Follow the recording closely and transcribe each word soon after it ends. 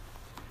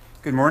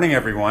Good morning,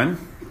 everyone.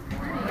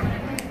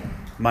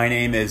 My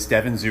name is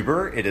Devin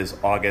Zuber. It is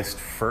August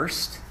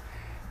 1st,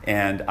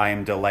 and I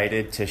am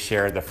delighted to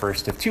share the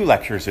first of two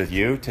lectures with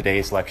you.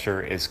 Today's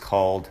lecture is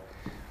called,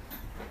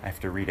 I have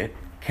to read it,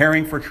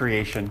 Caring for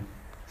Creation,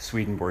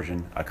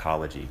 Swedenborgian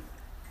Ecology.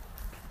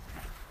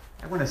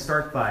 I want to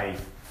start by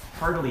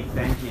heartily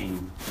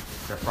thanking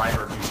the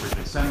Freiburg Research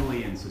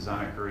Assembly and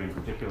Susanna Curry in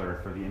particular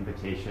for the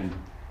invitation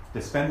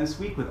to spend this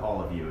week with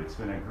all of you. It's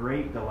been a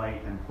great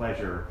delight and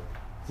pleasure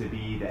to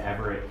be the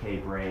Everett K.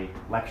 Bray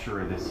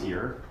lecturer this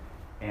year.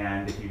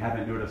 And if you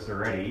haven't noticed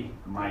already,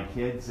 my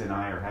kids and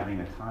I are having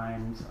the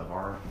times of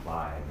our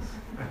lives.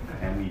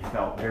 And we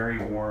felt very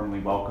warmly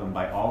welcomed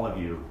by all of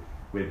you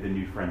with the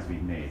new friends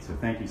we've made. So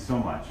thank you so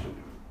much.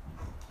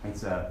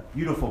 It's a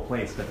beautiful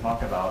place to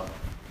talk about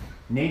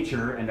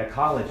nature and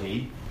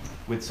ecology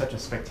with such a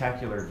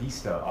spectacular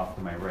vista off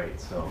to my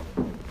right. So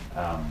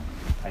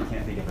I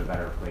can't think of a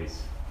better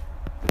place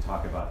to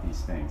talk about these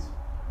things.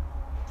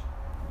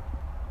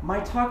 My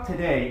talk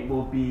today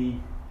will be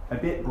a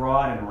bit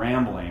broad and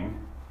rambling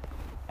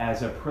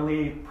as a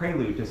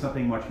prelude to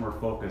something much more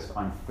focused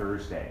on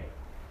Thursday.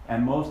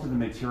 And most of the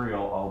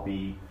material I'll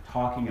be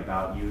talking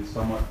about, used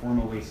somewhat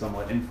formally,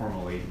 somewhat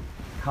informally,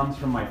 comes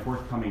from my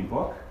forthcoming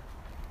book,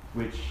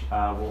 which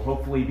will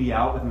hopefully be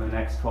out within the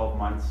next 12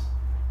 months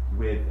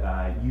with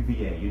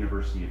UVA,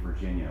 University of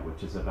Virginia,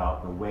 which is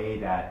about the way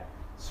that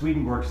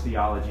Swedenborg's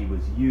theology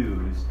was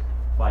used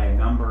by a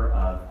number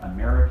of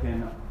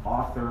American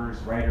authors,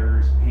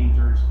 writers,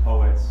 painters,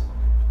 poets,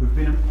 who've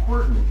been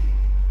important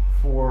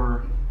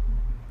for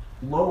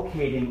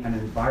locating an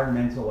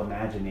environmental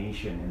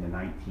imagination in the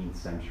 19th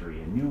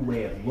century, a new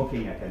way of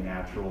looking at the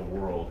natural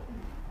world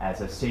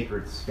as a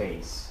sacred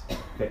space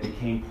that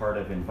became part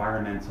of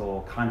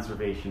environmental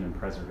conservation and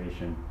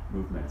preservation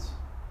movements.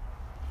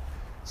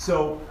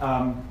 So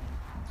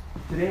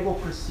today we'll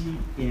proceed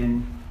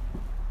in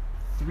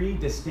three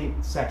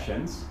distinct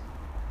sections.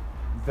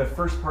 The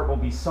first part will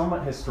be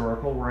somewhat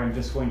historical, where I'm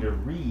just going to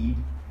read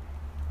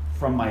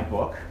from my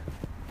book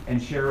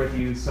and share with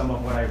you some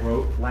of what I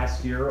wrote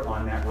last year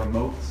on that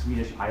remote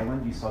Swedish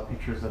island you saw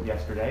pictures of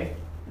yesterday.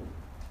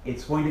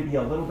 It's going to be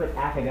a little bit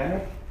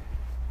academic,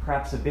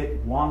 perhaps a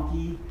bit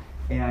wonky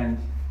and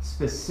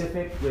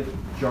specific with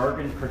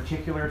jargon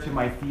particular to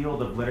my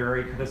field of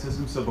literary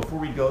criticism. So before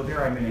we go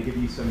there, I'm going to give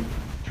you some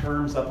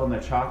terms up on the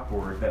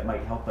chalkboard that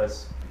might help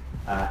us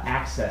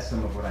access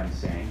some of what I'm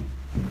saying.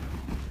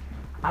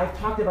 I've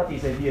talked about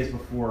these ideas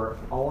before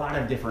a lot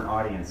of different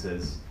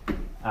audiences,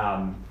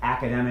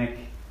 academic,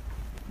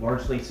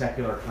 largely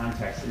secular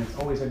context, and it's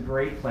always a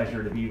great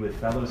pleasure to be with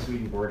fellow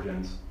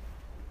Swedenborgians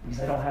because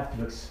I don't have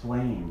to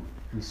explain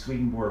who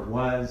Swedenborg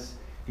was,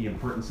 the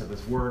importance of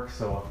his work,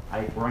 so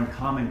we're on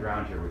common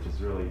ground here, which is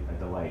really a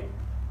delight.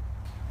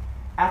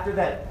 After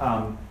that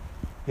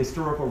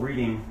historical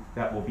reading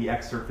that will be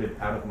excerpted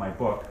out of my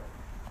book,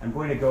 I'm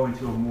going to go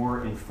into a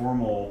more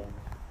informal,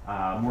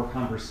 more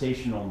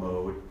conversational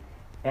mode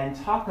and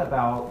talk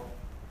about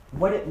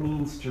what it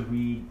means to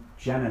read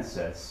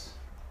Genesis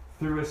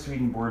through a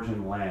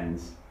Swedenborgian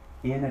lens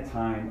in a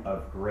time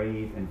of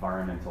grave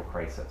environmental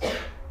crisis.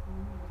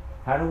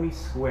 How do we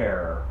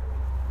square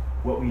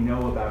what we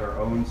know about our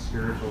own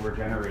spiritual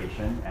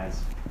regeneration,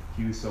 as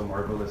Hugh so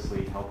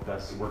marvelously helped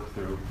us work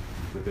through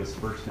with those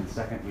first and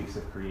second weeks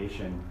of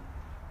creation,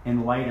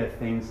 in light of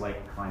things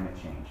like climate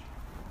change?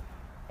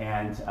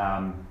 And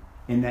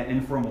in that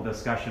informal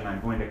discussion, I'm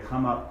going to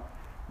come up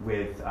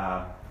with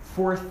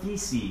 4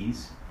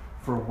 theses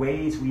for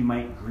ways we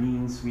might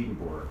green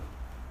Swedenborg's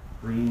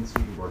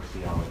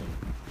theology.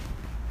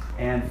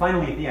 And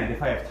finally, at the end,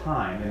 if I have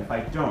time, and if I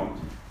don't,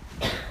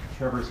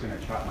 Trevor's going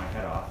to chop my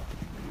head off.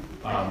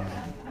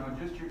 No,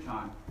 just your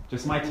time.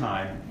 Just my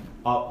time.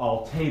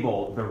 I'll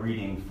table the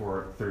reading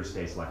for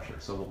Thursday's lecture,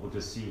 so we'll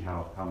just see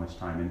how much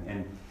time.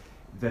 And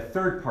the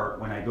third part,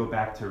 when I go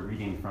back to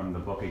reading from the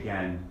book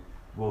again,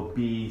 will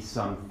be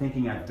some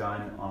thinking I've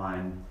done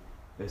on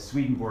the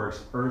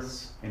Swedenborg's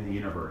Earths in the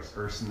Universe,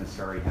 Earths in the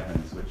Starry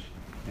Heavens, which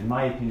in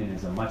my opinion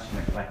is a much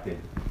neglected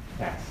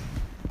text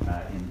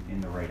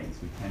in the writings.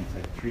 We tend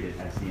to treat it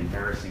as the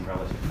embarrassing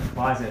relative in the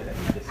closet that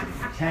he just didn't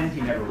pretend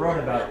he never wrote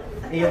about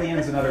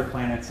aliens and other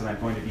planets, and I'm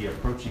going to be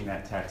approaching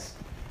that text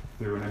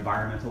through an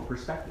environmental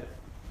perspective.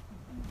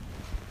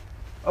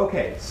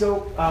 Okay, so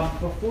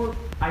before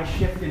I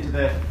shift into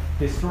the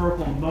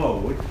historical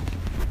mode,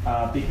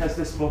 because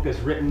this book is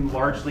written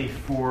largely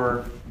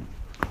for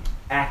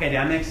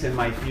academics in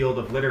my field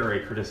of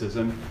literary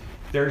criticism,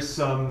 there's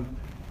some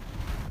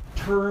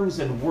terms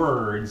and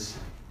words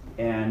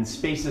and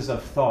spaces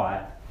of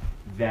thought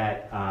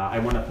that I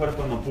want to put up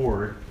on the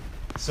board.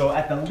 So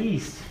at the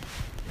least,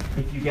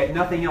 if you get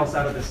nothing else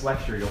out of this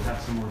lecture, you'll have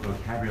some more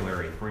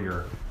vocabulary for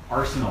your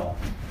arsenal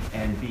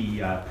and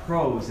be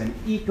prose and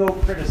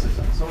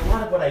eco-criticism. So a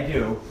lot of what I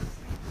do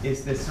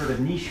is this sort of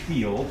niche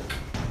field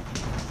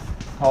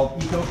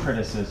called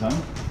eco-criticism,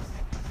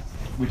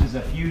 which is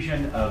a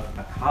fusion of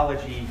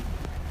ecology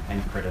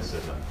and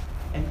criticism.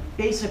 And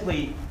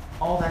basically,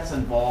 all that's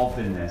involved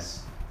in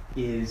this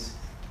is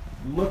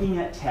looking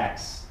at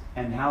texts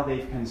and how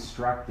they've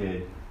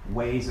constructed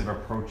ways of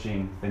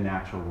approaching the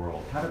natural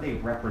world. How do they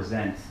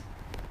represent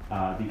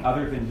the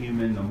other than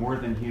human, the more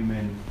than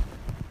human,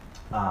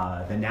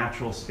 the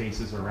natural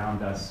spaces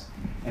around us,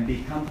 and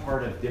become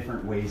part of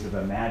different ways of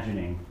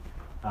imagining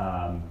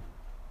our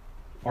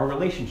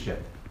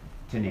relationship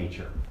to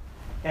nature.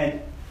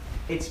 And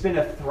it's been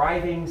a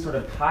thriving sort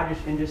of cottage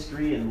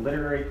industry in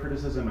literary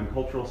criticism and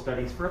cultural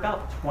studies for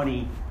about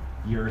 20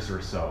 years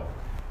or so,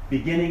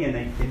 beginning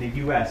in the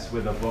US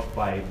with a book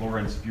by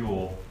Lawrence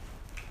Buell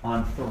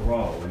on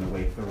Thoreau and the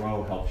way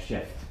Thoreau helped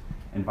shift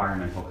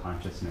environmental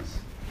consciousness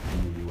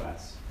in the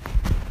US.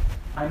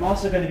 I'm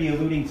also going to be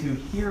alluding to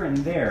here and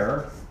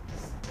there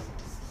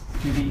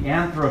to the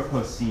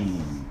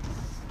Anthropocene.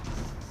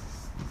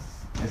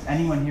 Has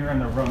anyone here in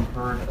the room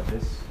heard of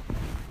this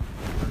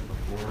word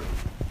before?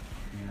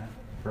 Yeah,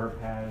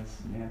 Burp has.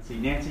 Nancy.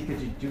 Nancy,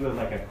 could you do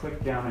a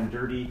quick down and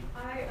dirty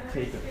I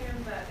take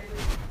understand that it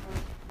was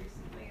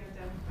recently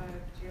identified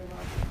as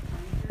geological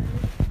time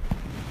period.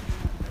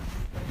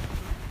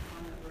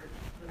 On the word.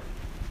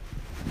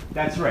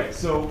 That's right.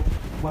 So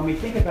when we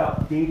think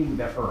about dating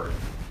the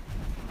Earth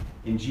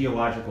in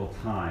geological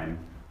time,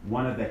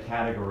 one of the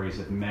categories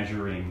of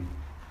measuring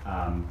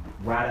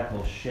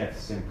radical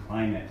shifts in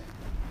climate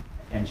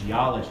and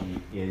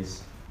geology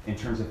is in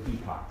terms of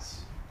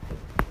epochs.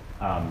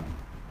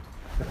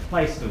 The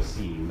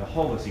Pleistocene, the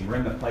Holocene, we're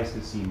in the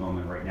Pleistocene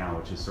moment right now,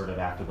 which is sort of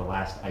after the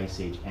last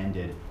ice age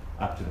ended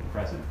up to the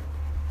present.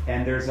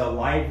 And there's a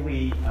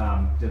lively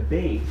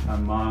debate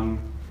among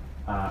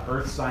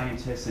earth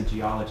scientists and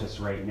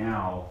geologists right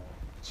now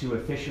to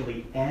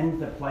officially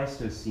end the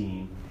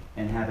Pleistocene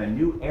and have a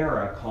new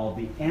era called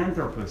the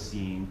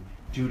Anthropocene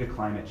due to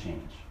climate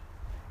change.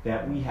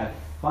 That we have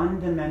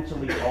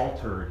fundamentally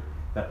altered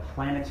the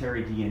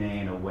planetary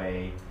DNA in a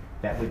way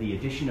that with the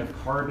addition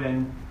of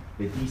carbon,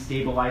 the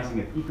destabilizing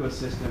of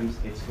ecosystems,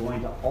 it's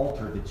going to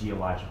alter the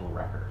geological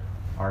record.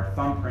 Our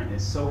thumbprint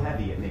is so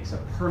heavy it makes a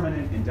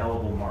permanent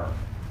indelible mark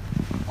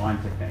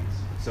onto things.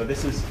 So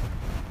this is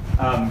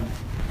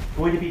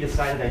going to be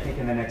decided, I think,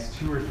 in the next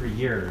 2 or 3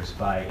 years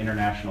by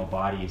international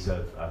bodies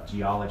of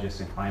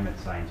geologists and climate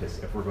scientists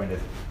if we're going to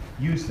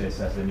use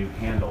this as a new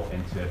handle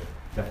into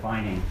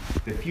defining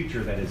the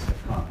future that is to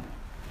come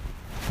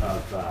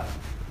of,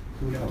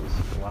 who knows,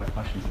 there's a lot of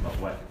questions about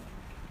what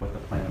the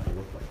planet will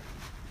look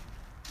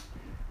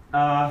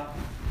like.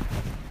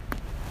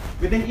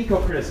 Within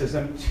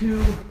eco-criticism,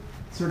 2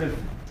 sort of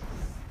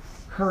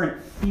current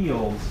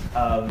fields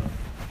of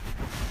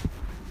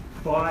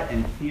thought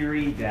and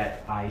theory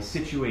that I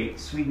situate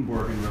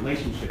Swedenborg in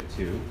relationship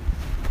to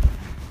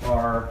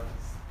are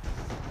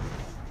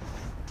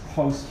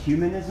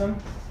post-humanism.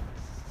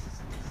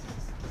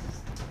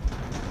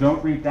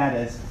 Don't read that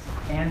as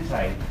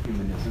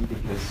anti-humanism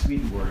because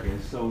Swedenborg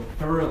is so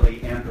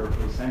thoroughly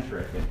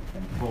anthropocentric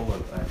and full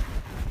of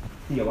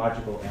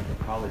theological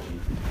anthropology.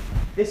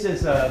 This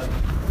is a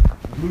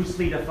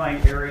loosely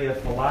defined area of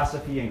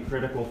philosophy and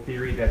critical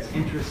theory that's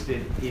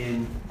interested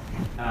in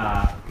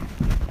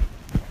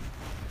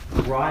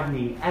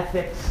broadening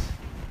ethics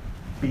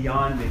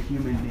beyond the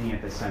human being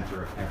at the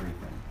center of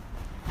everything,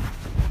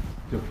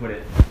 to put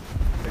it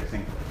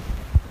succinctly.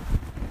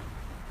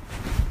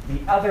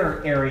 The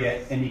other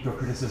area in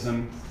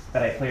eco-criticism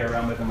that I play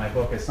around with in my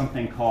book is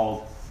something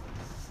called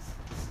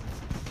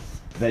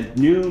the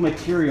new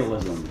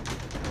materialism.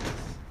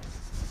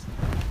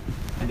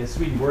 And as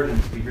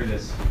Swedenborgians, we hear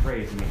this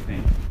phrase and we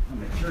think, oh,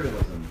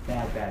 materialism,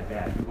 bad, bad,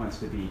 bad. Who wants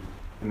to be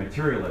a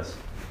materialist?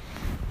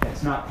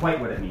 That's not quite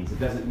what it means. It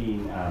doesn't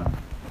mean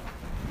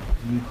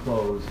new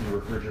clothes, new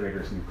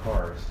refrigerators, new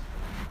cars,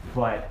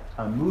 but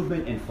a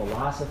movement in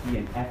philosophy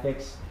and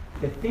ethics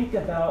to think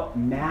about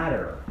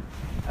matter,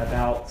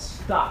 about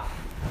stuff,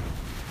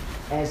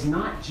 as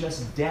not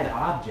just dead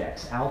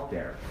objects out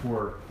there.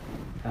 For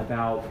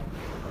about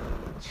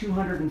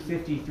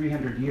 250,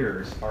 300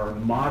 years, our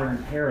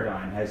modern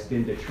paradigm has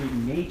been to treat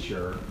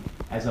nature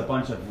as a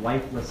bunch of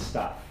lifeless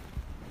stuff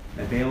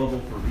available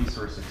for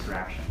resource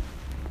extraction.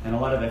 And a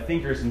lot of the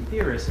thinkers and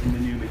theorists in the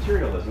new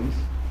materialisms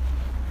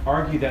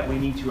argue that we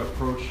need to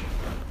approach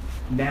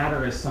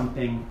matter as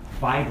something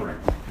vibrant,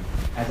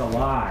 as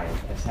alive,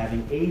 as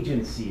having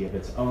agency of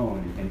its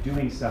own, and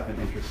doing stuff in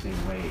interesting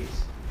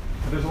ways.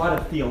 So there's a lot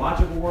of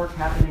theological work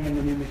happening in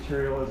the new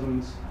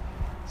materialisms.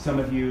 Some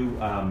of you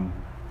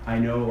I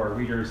know are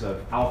readers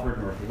of Alfred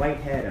North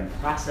Whitehead and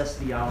process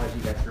theology.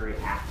 That's very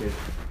active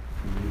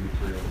in the new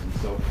materialism.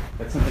 So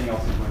that's something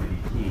else I'm going to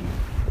be keen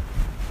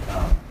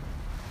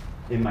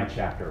in my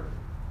chapter.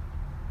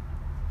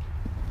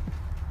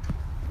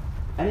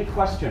 Any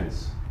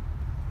questions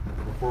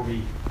before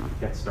we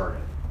get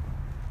started?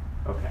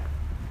 Okay.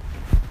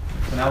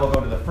 So now we'll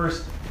go to the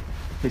first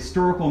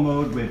historical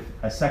mode with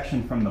a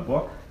section from the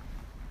book,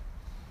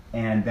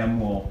 and then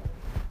we'll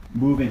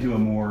move into a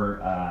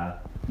more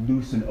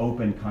loose and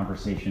open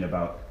conversation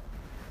about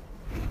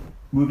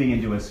moving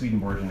into a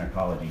Swedenborgian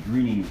ecology,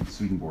 greening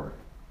Swedenborg.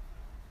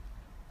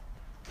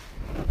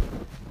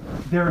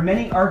 There are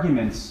many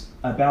arguments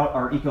about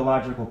our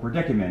ecological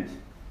predicament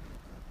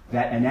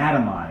that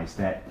anatomize,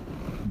 that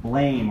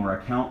blame or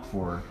account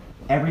for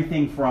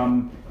everything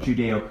from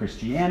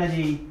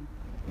Judeo-Christianity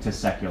to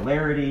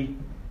secularity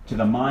to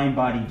the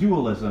mind-body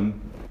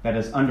dualism that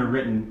has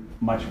underwritten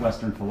much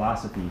Western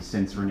philosophy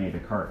since René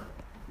Descartes.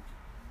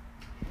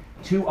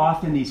 Too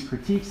often these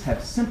critiques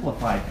have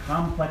simplified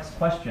complex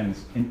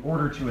questions in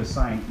order to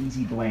assign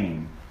easy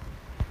blame,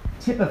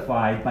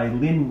 typified by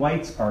Lynn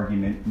White's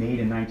argument made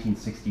in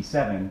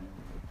 1967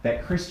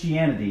 that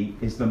Christianity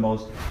is the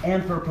most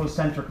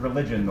anthropocentric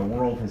religion the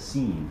world has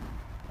seen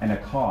and a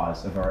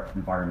cause of our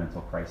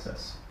environmental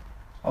crisis.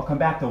 I'll come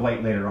back to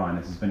White later on.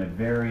 This has been a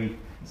very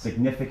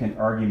significant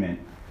argument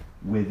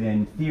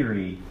within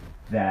theory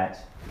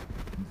that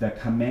the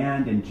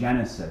command in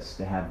Genesis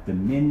to have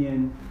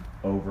dominion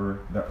over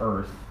the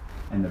earth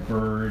and the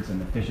birds and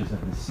the fishes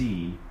of the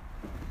sea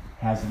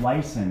has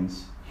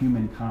licensed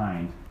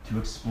humankind to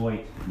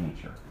exploit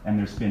nature. And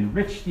there's been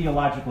rich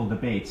theological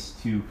debates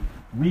to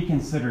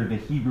reconsider the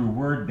Hebrew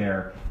word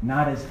there,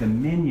 not as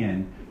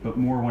dominion, but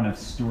more one of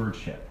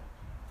stewardship,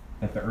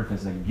 that the earth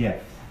is a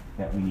gift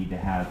that we need to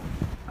have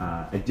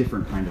a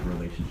different kind of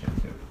relationship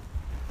to.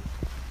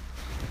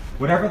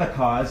 Whatever the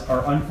cause,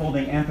 our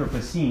unfolding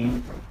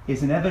Anthropocene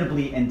is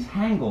inevitably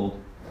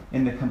entangled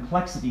in the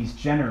complexities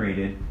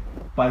generated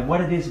by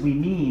what it is we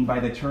mean by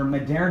the term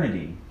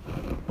modernity,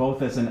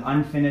 both as an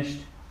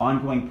unfinished,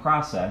 ongoing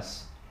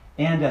process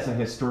and as a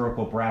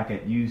historical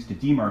bracket used to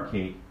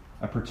demarcate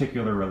a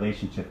particular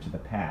relationship to the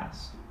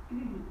past.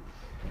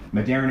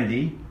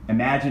 Modernity,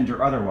 imagined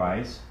or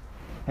otherwise,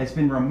 has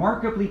been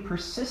remarkably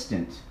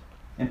persistent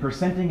in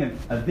presenting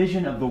a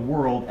vision of the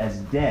world as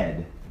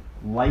dead,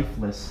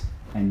 lifeless,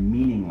 and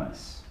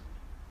meaningless,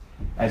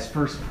 as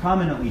first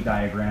prominently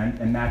diagrammed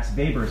in Max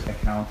Weber's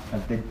account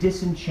of the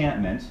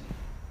disenchantment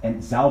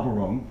and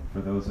Zauberung,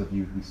 for those of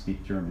you who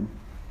speak German,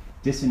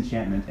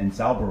 disenchantment and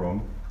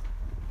Zauberung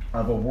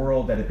of a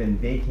world that had been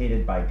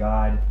vacated by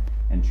God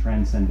and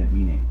transcendent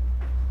meaning.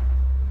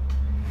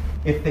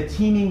 If the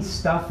teeming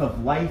stuff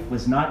of life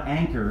was not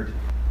anchored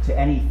to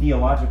any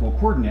theological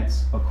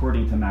coordinates,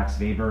 according to Max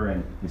Weber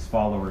and his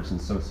followers in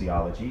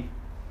sociology,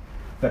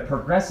 the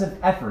progressive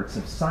efforts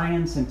of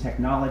science and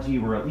technology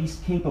were at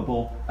least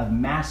capable of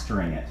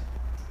mastering it.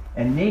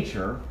 And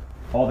nature,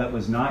 all that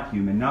was not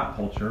human, not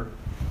culture,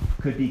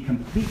 could be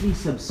completely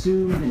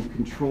subsumed and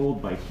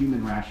controlled by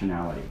human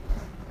rationality.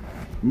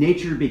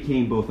 Nature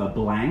became both a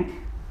blank,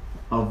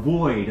 a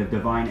void of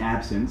divine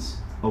absence,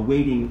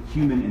 awaiting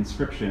human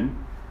inscription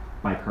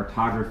by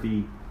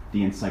cartography,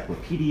 the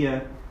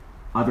encyclopedia,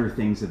 other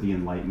things of the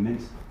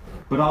Enlightenment,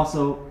 but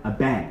also a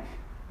bank,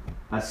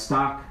 a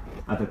stock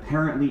of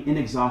apparently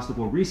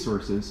inexhaustible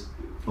resources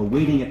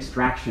awaiting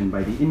extraction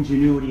by the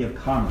ingenuity of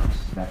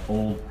commerce, that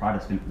old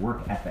Protestant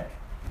work ethic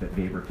that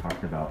Weber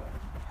talked about,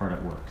 hard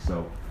at work.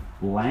 So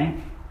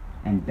blank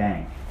and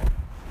bank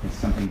is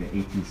something the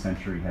 18th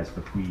century has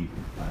bequeathed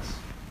us.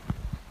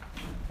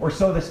 Or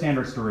so the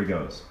standard story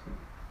goes.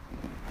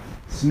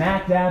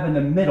 Smack dab in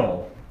the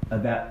middle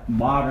of that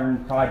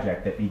modern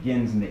project that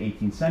begins in the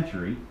 18th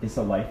century is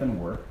the life and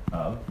work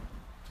of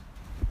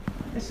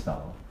this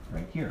fellow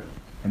right here,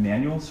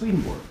 Emanuel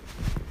Swedenborg,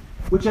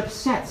 which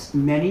upsets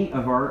many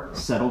of our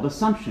settled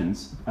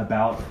assumptions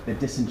about the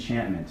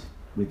disenchantment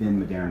within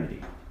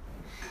modernity.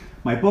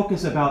 My book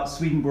is about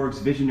Swedenborg's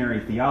visionary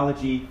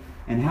theology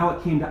and how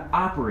it came to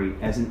operate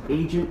as an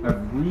agent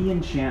of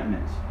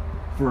re-enchantment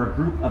for a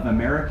group of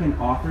American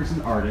authors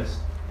and artists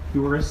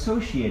who were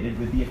associated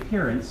with the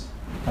appearance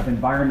of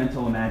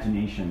environmental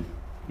imagination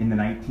in the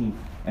 19th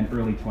and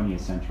early 20th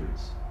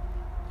centuries.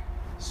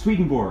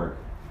 Swedenborg,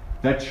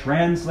 the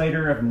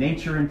translator of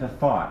nature into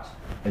thought,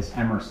 as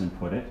Emerson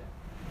put it,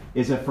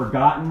 is a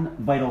forgotten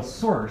vital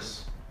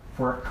source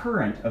for a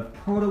current of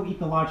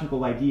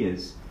proto-ecological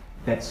ideas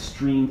that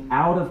streamed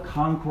out of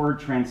Concord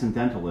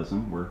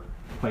transcendentalism. We're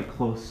quite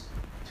close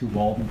to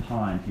Walden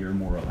Pond here,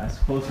 more or less,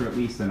 closer at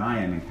least than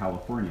I am in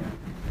California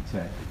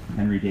to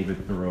Henry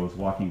David Thoreau's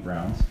Walking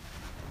Grounds.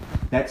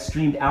 That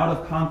streamed out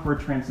of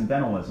Concord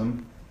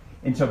transcendentalism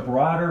into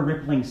broader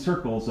rippling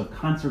circles of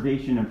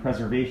conservation and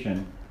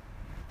preservation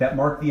that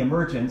marked the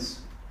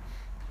emergence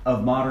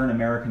of modern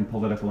American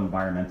political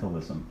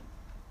environmentalism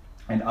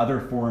and other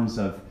forms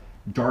of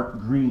dark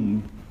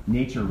green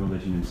nature,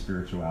 religion, and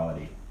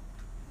spirituality.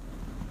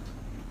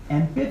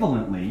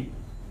 Ambivalently,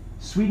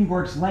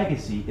 Swedenborg's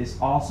legacy is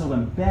also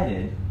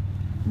embedded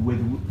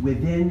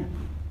within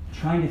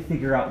trying to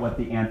figure out what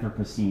the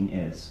Anthropocene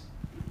is.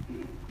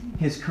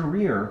 His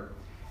career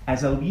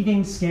as a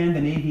leading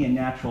Scandinavian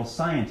natural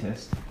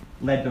scientist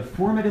led to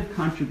formative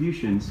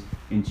contributions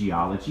in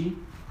geology,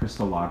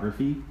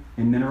 crystallography,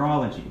 and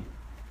mineralogy.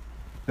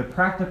 The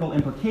practical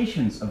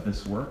implications of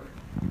this work,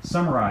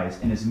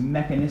 summarized in his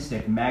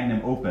mechanistic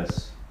magnum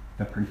opus,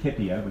 the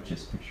Principia, which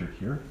is pictured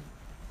here,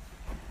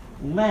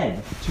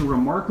 led to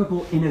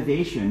remarkable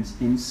innovations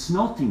in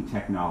smelting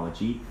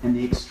technology and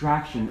the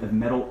extraction of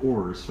metal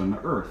ores from the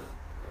earth.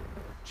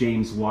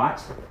 James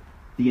Watt,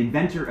 the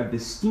inventor of the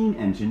steam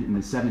engine in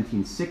the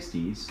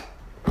 1760s,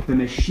 the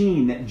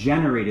machine that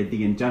generated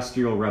the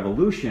Industrial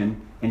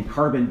Revolution and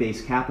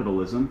carbon-based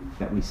capitalism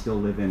that we still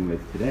live in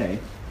with today,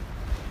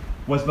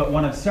 was but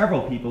one of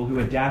several people who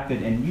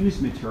adapted and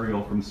used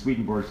material from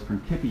Swedenborg's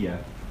Principia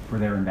for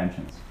their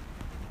inventions.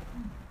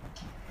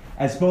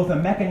 As both a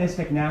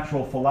mechanistic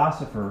natural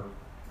philosopher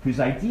whose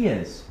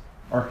ideas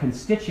are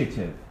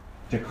constitutive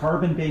to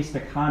carbon-based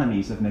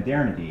economies of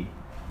modernity,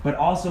 but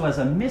also as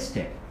a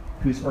mystic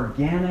whose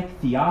organic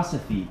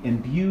theosophy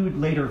imbued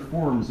later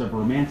forms of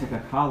romantic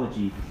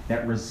ecology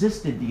that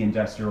resisted the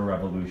Industrial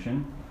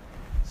Revolution,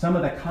 some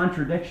of the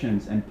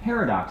contradictions and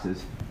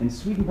paradoxes in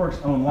Swedenborg's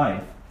own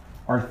life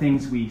are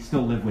things we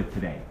still live with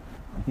today.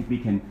 I think we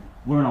can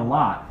learn a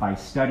lot by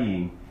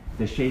studying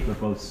the shape of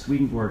both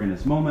Swedenborg in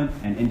his moment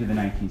and into the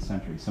 19th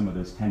century, some of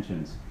those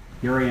tensions.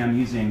 Here I am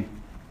using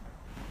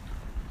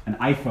an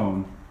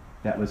iPhone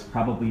that was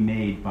probably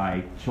made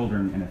by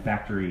children in a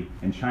factory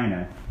in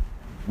China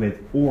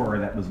with ore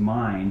that was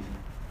mined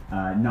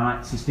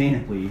not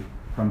sustainably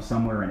from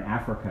somewhere in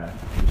Africa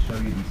to show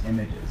you these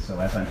images. So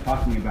as I'm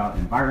talking about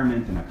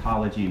environment and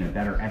ecology and a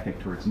better ethic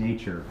towards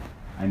nature,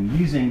 I'm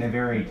using the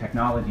very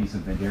technologies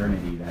of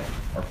modernity that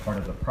are part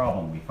of the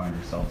problem we find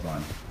ourselves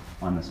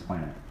on this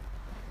planet.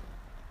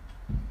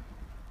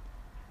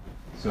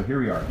 So here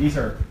we are. These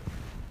are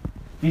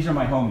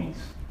my homies,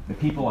 the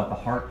people at the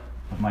heart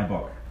of my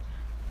book.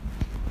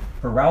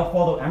 For Ralph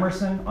Waldo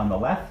Emerson on the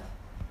left,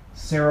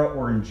 Sarah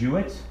Orne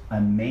Jewett,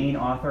 a Maine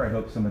author. I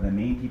hope some of the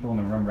Maine people in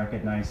the room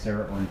recognize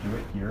Sarah Orne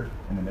Jewett here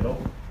in the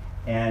middle.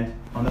 And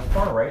on the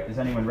far right, does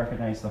anyone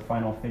recognize the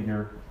final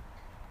figure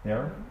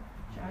there?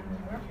 John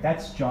Muir.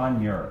 That's John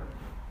Muir.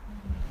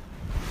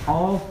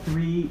 All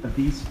three of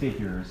these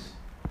figures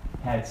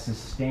had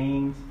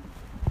sustained,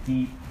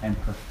 deep, and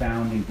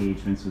profound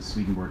engagements with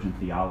Swedenborgian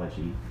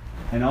theology.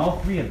 And all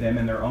three of them,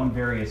 in their own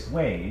various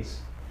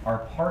ways, are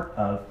part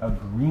of a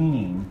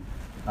greening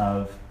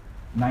of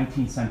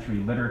 19th century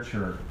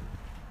literature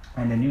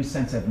and a new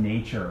sense of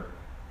nature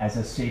as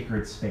a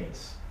sacred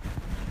space.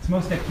 It's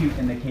most acute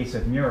in the case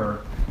of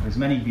Muir, who, as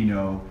many of you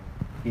know,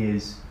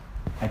 is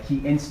a key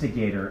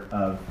instigator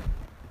of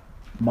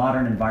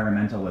modern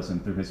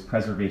environmentalism through his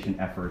preservation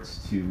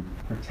efforts to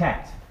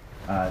protect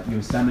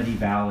Yosemite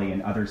Valley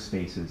and other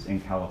spaces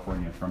in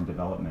California from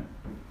development.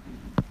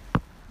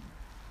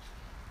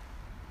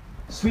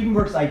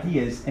 Swedenborg's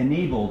ideas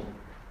enabled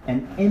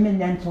an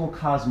immanental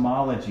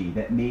cosmology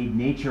that made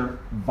nature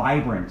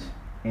vibrant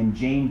in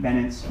Jane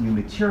Bennett's new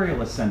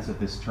materialist sense of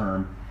this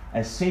term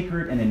as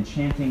sacred and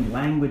enchanting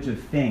language of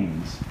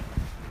things,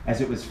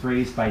 as it was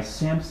phrased by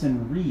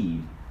Sampson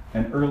Reed,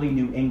 an early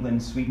New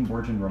England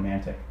Swedenborgian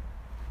romantic.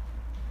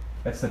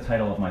 That's the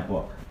title of my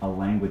book, A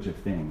Language of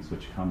Things,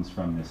 which comes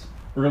from this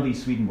early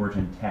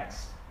Swedenborgian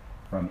text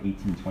from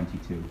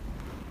 1822.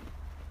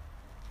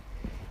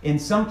 In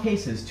some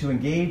cases, to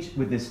engage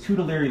with this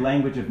tutelary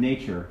language of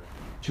nature,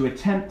 to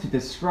attempt to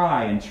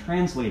descry and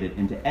translate it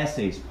into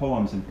essays,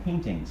 poems, and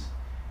paintings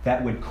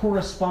that would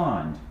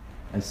correspond,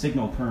 a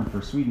signal term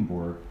for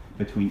Swedenborg,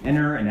 between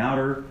inner and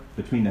outer,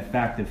 between the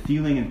fact of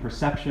feeling and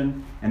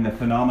perception, and the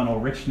phenomenal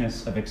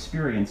richness of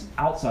experience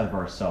outside of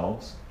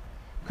ourselves,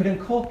 could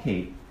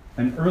inculcate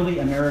an early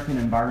American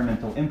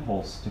environmental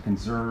impulse to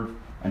conserve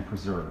and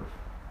preserve.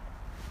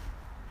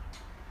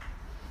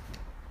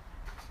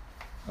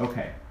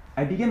 Okay,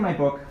 I begin my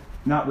book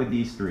not with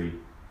these three,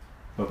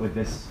 but with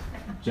this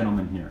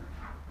gentleman here.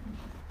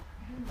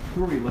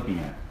 Who are we looking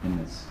at in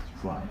this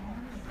slide?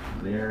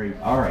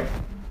 All right,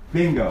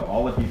 bingo,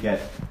 all of you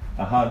get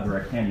a hug or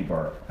a candy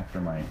bar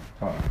after my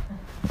talk.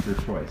 It's your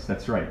choice,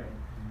 that's right.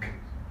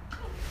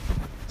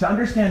 To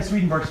understand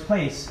Swedenborg's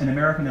place in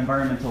American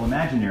environmental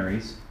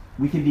imaginaries,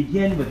 we can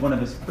begin with one of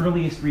his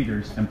earliest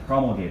readers and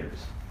promulgators,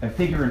 a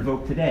figure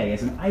invoked today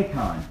as an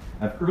icon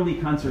of early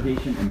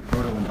conservation and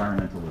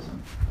proto-environmentalism.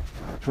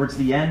 Towards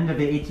the end of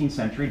the 18th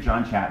century,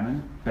 John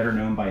Chapman, better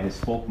known by his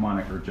folk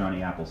moniker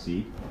Johnny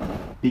Appleseed,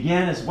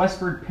 began his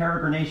westward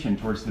peregrination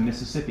towards the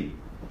Mississippi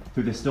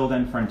through the still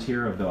then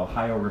frontier of the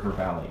Ohio River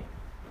Valley.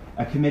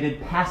 A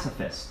committed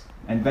pacifist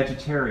and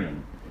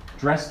vegetarian,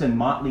 dressed in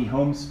motley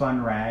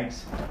homespun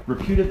rags,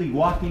 reputedly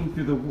walking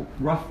through the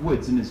rough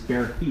woods in his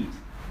bare feet,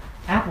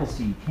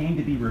 Appleseed came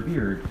to be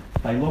revered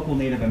by local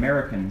Native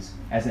Americans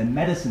as a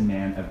medicine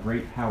man of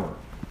great power.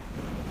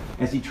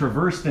 As he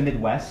traversed the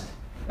Midwest,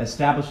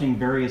 establishing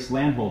various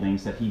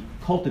landholdings that he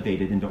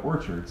cultivated into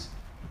orchards,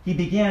 he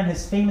began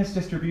his famous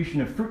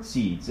distribution of fruit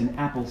seeds and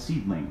apple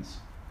seedlings.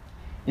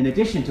 In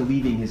addition to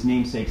leaving his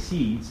namesake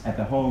seeds at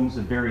the homes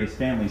of various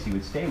families he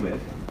would stay with,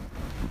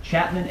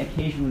 Chapman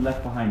occasionally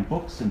left behind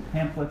books and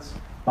pamphlets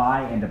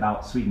by and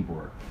about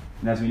Swedenborg.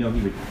 And as we know,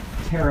 he would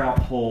tear out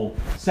whole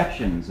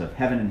sections of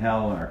Heaven and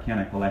Hell and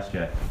Arcana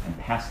Coelestia and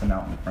pass them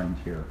out in the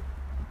frontier.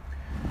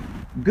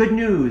 Good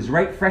news,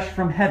 right fresh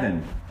from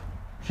heaven,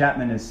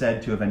 Chapman is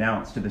said to have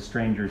announced to the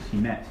strangers he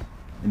met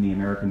in the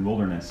American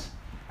wilderness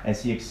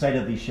as he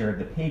excitedly shared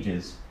the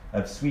pages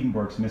of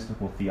Swedenborg's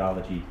mystical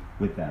theology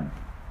with them.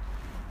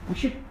 We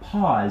should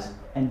pause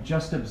and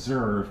just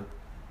observe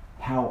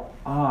how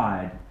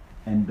odd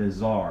and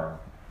bizarre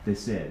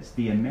this is.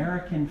 The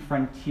American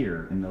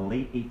frontier in the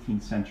late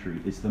 18th century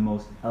is the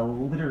most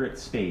illiterate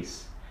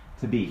space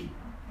to be.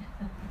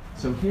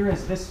 So here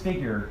is this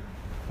figure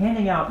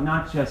handing out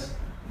not just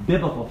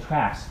biblical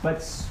tracts,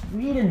 but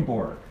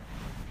Swedenborg,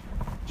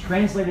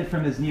 translated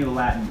from his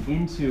Neo-Latin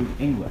into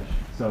English.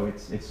 So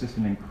it's just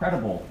an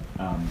incredible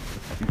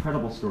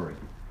story.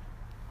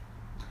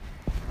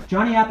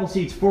 Johnny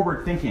Appleseed's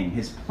forward thinking,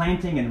 his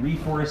planting and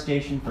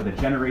reforestation for the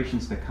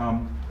generations to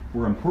come,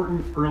 were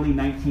important early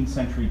 19th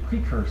century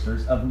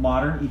precursors of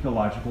modern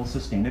ecological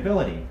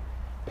sustainability,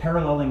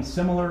 paralleling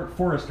similar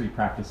forestry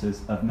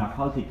practices of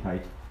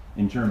Nachhaltigkeit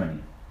in Germany.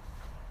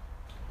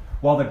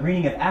 While the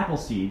greening of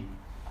Appleseed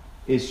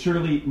is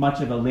surely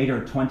much of a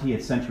later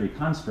 20th century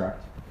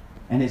construct,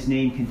 and his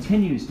name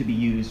continues to be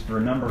used for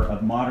a number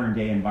of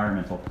modern-day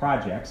environmental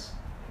projects,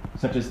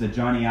 such as the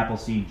Johnny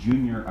Appleseed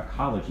Junior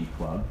Ecology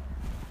Club.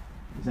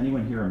 Is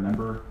anyone here a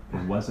member,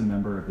 or was a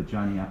member of the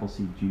Johnny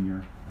Appleseed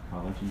Junior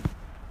Ecology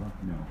Club?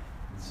 No.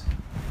 It's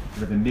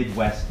sort of a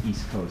Midwest,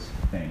 East Coast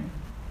thing.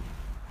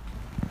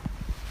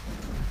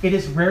 It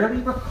is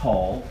rarely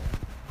recalled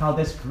how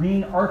this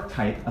green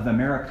archetype of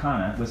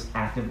Americana was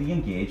actively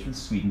engaged with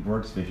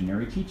Swedenborg's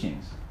visionary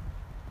teachings.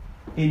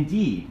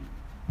 Indeed,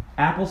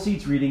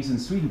 Appleseed's readings in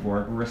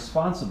Swedenborg were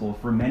responsible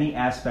for many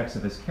aspects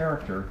of his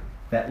character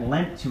that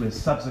lent to his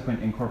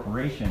subsequent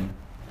incorporation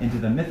into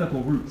the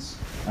mythical roots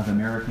of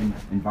American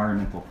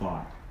environmental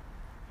thought.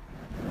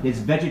 His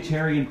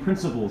vegetarian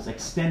principles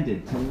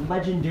extended to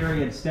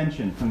legendary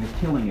abstention from the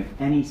killing of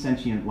any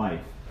sentient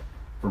life,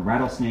 from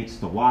rattlesnakes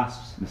to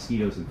wasps,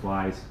 mosquitoes, and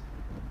flies.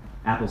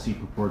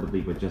 Appleseed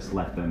purportedly would just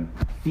let them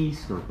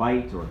feast or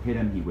bite or hit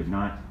him. He would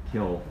not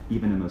kill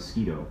even a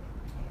mosquito.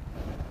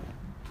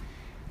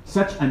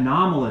 Such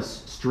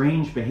anomalous,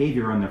 strange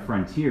behavior on the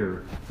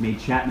frontier made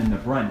Chapman the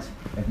brunt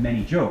of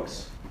many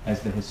jokes,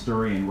 as the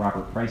historian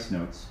Robert Price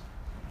notes.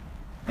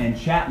 And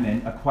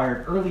Chapman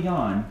acquired early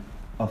on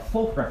a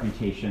folk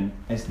reputation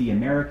as the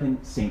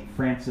American St.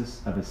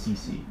 Francis of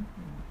Assisi.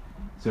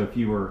 So if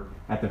you were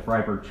at the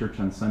Freiburg Church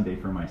on Sunday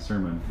for my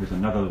sermon, there's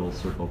another little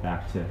circle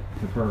back to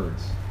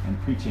birds and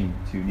preaching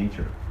to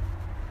nature.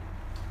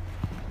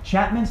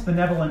 Chapman's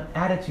benevolent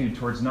attitude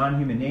towards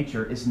non-human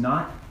nature is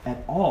not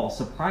at all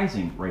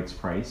surprising, writes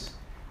Price,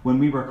 when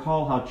we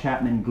recall how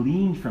Chapman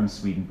gleaned from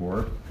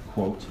Swedenborg,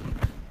 quote,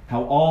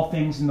 how all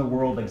things in the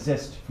world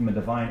exist from a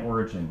divine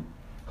origin,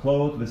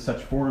 clothed with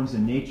such forms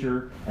in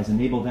nature as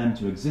enable them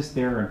to exist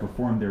there and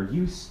perform their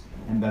use,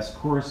 and thus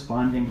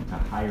corresponding to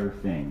higher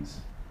things.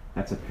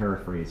 That's a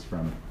paraphrase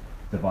from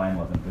Divine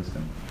Love and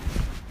Wisdom.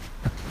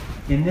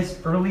 In this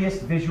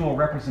earliest visual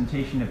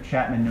representation of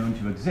Chapman known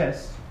to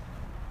exist,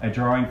 a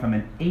drawing from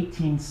an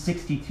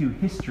 1862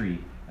 history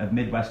of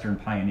Midwestern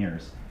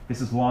pioneers.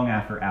 This is long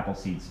after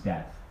Appleseed's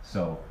death,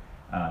 so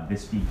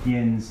this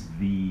begins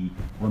the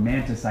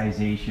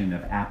romanticization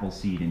of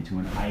Appleseed into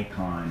an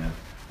icon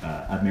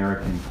of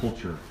American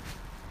culture.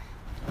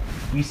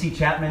 You see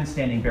Chapman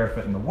standing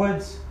barefoot in the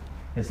woods,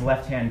 his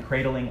left hand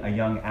cradling a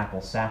young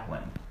apple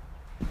sapling.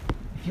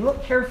 If you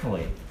look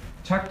carefully,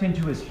 tucked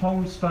into his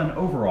homespun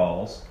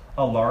overalls,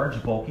 a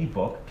large, bulky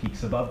book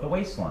peeks above the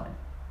waistline,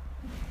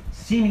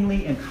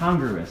 seemingly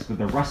incongruous with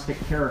the rustic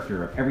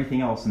character of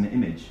everything else in the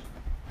image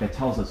that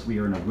tells us we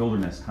are in a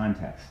wilderness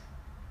context.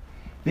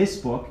 This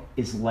book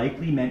is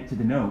likely meant to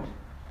denote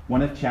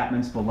one of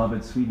Chapman's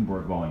beloved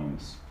Swedenborg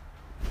volumes,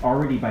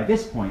 already by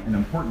this point an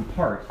important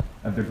part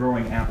of the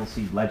growing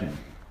Appleseed legend.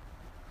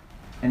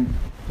 And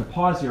to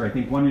pause here, I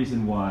think one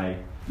reason why,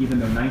 even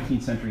though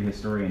 19th century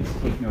historians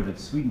take note of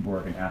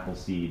Swedenborg and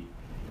Appleseed,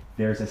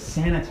 there's a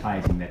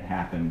sanitizing that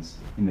happens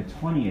in the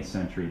 20th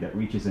century that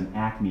reaches an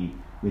acme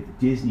with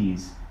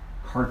Disney's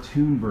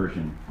cartoon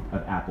version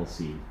of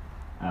Appleseed.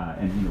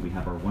 And we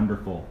have our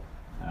wonderful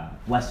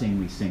blessing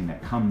we sing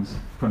that comes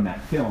from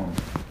that film,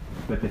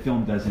 but the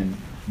film does in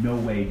no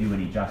way do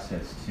any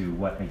justice to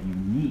what a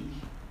unique,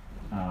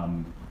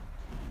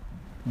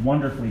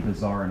 wonderfully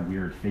bizarre and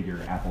weird figure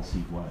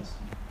Appleseed was.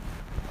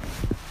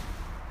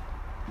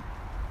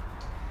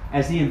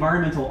 As the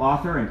environmental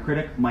author and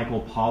critic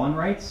Michael Pollan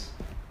writes,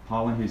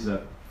 Pollan, who's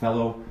a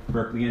fellow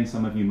Berkeleyan,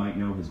 some of you might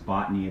know his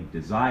Botany of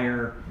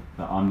Desire,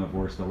 The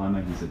Omnivore's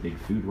Dilemma, he's a big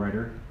food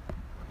writer.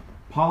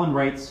 Pollan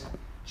writes,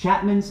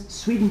 Chapman's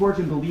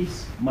Swedenborgian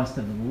beliefs must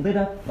have lit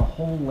up the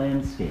whole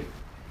landscape.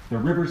 The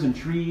rivers and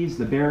trees,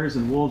 the bears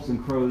and wolves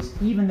and crows,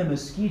 even the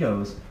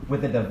mosquitoes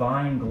with a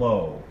divine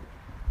glow.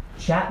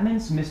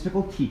 Chapman's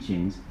mystical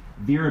teachings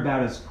veer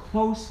about as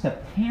close to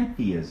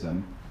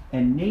pantheism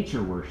and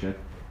nature worship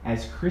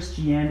as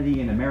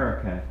Christianity in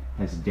America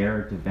has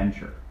dared to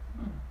venture.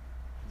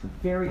 It's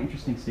a very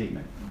interesting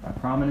statement. A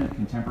prominent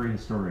contemporary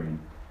historian.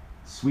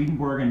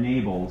 Swedenborg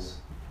enables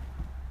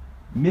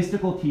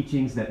mystical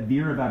teachings that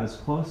veer about as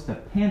close to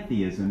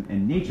pantheism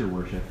and nature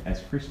worship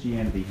as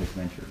Christianity has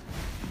ventured.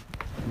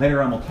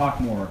 Later on we'll talk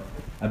more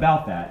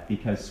about that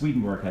because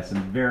Swedenborg has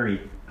some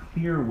very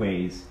clear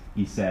ways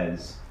he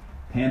says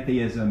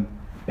pantheism,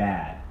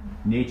 bad.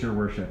 Nature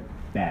worship,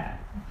 bad.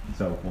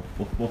 So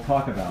we'll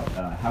talk about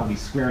how we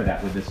square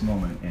that with this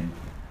moment in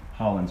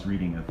Pollan's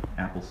reading of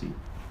Appleseed.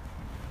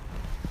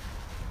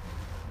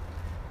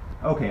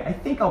 Okay, I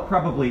think I'll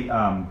probably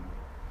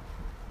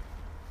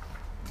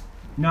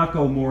not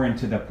go more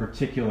into the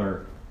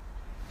particular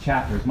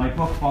chapters. My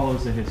book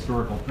follows a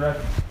historical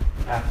drift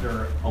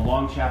after a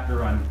long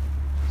chapter on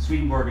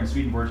Swedenborg and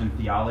Swedenborgian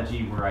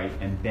theology, where I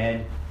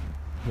embed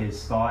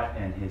his thought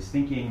and his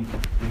thinking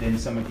within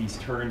some of these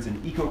turns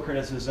in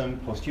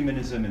eco-criticism,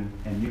 posthumanism,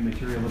 and new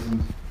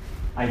materialism.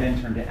 I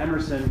then turn to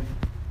Emerson,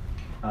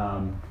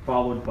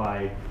 followed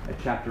by a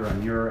chapter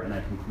on Muir, and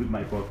I conclude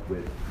my book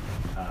with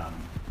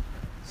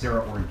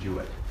Sarah Orne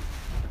Jewett.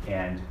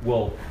 And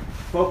we'll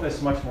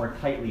focus much more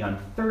tightly on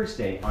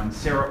Thursday on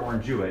Sarah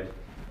Orne Jewett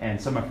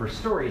and some of her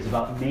stories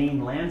about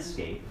Maine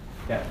landscape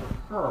that for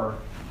her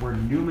were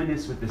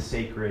numinous with the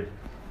sacred,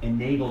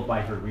 enabled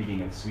by her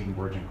reading of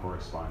Swedenborgian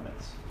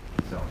correspondence.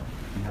 So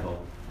we have a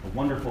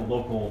wonderful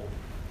local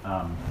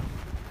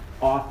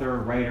author,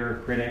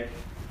 writer, critic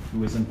who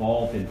was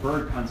involved in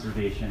bird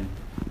conservation,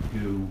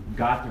 who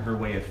got to her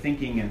way of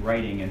thinking and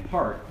writing in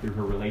part through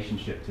her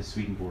relationship to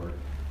Swedenborg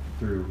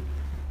through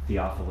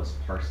Theophilus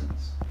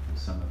Parsons,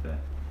 who's some of the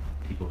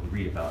people who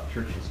read about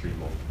church history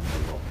will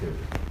know well too.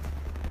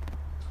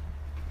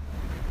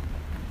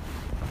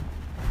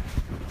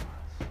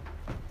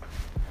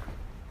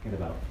 Got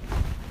about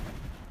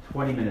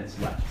 20 minutes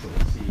left, so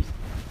we'll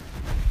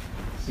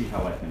see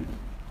how I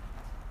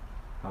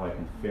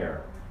can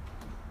fare.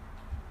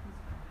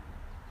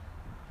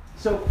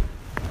 So,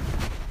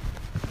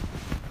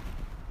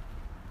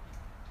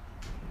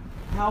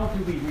 how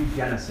do we read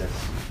Genesis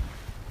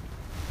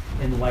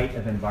in light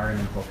of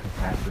environmental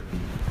catastrophe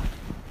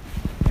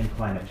and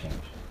climate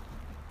change?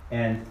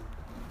 And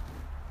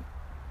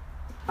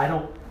I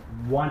don't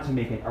want to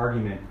make an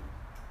argument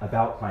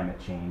about climate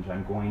change.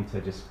 I'm going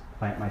to just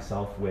plant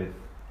myself with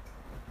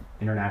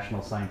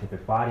international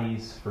scientific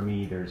bodies. For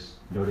me, there's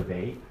no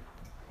debate.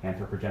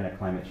 Anthropogenic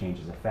climate change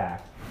is a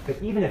fact.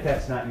 But even if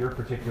that's not your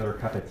particular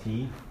cup of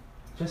tea,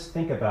 just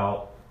think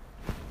about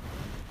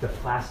the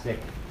plastic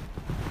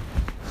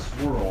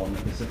swirl in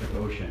the Pacific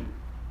Ocean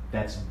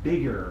that's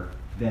bigger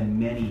than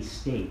many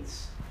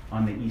states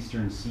on the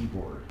eastern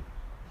seaboard,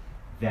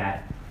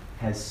 that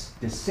has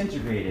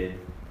disintegrated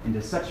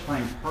into such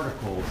fine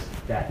particles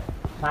that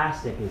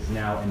plastic is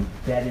now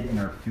embedded in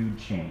our food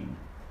chain.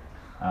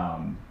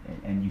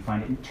 And you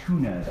find it in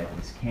tuna that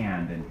is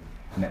canned and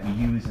that we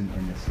use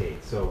in the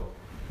States. So,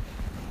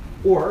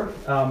 or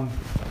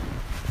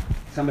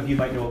some of you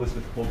might know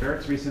Elizabeth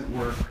Kolbert's recent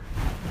work.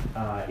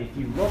 If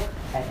you look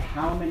at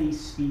how many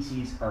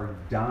species are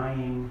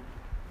dying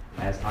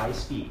as I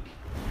speak,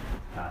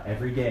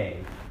 every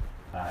day,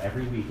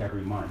 every week,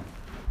 every month,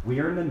 we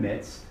are in the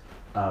midst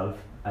of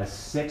a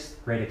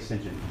sixth great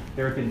extinction.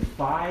 There have been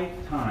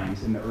 5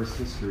 times in the Earth's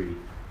history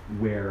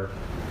where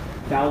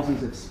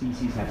thousands of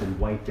species have been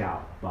wiped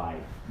out by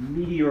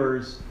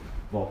meteors,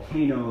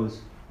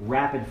 volcanoes,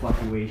 rapid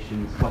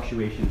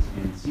fluctuations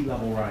in sea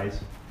level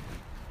rise.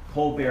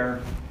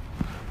 Kolbert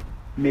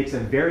makes a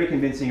very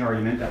convincing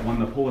argument that won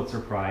the Pulitzer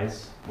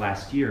Prize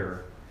last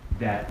year,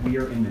 that we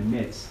are in the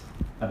midst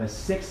of a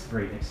 6th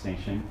great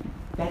extinction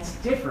that's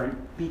different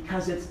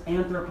because it's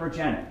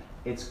anthropogenic.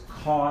 It's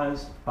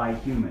caused by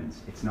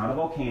humans. It's not a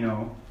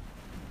volcano.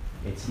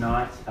 It's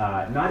not,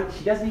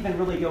 she doesn't even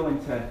really go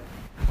into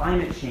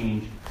climate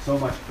change so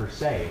much per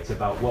se. It's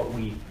about what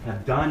we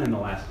have done in the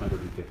last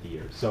 150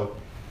 years. So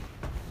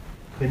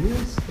the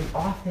news is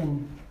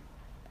often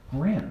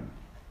grim.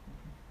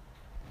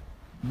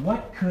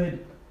 What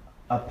could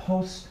a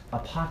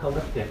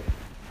post-apocalyptic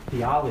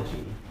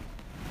theology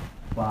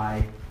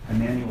by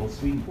Emanuel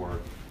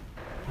Swedenborg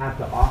have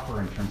to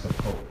offer in terms of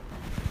hope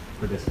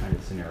for this kind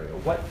of scenario?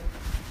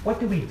 What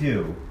do we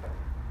do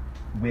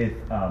with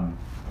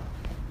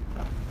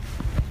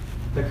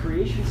the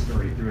creation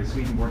story through a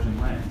Swedenborgian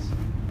lens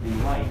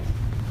in light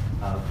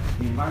of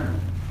the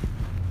environment?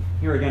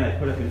 Here again, I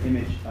put up an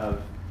image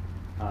of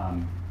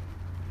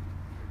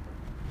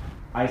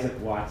Isaac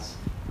Watts'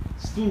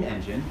 steam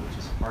engine, which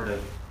is part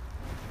of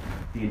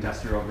the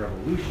Industrial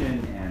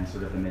Revolution and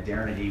sort of the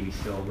modernity we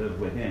still live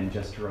within,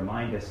 just to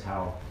remind us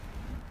how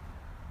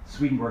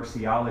Swedenborg's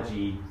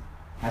theology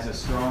has a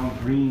strong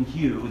green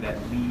hue that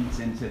leads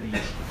into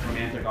these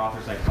romantic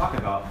authors I talk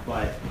about,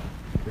 but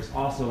there's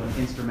also an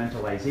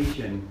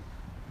instrumentalization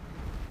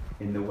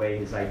in the way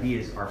his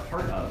ideas are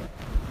part of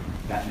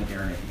that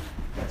modernity.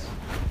 That's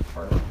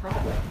part of the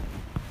problem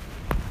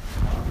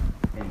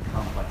in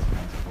complex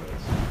kinds of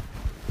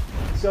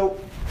ways. So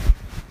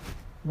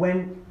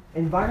when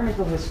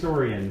environmental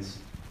historians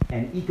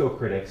and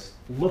eco-critics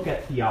look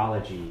at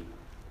theology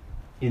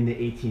in the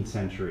 18th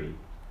century,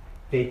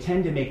 they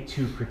tend to make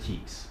 2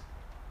 critiques.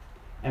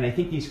 And I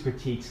think these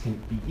critiques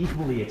can be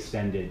equally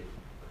extended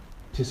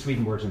to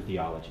Swedenborgian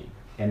theology.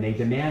 And they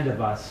demand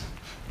of us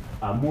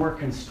a more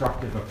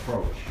constructive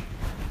approach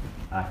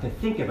to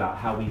think about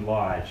how we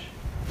lodge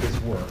his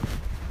work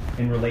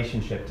in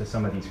relationship to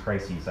some of these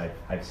crises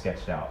I've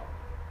sketched out.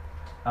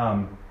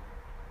 Oh,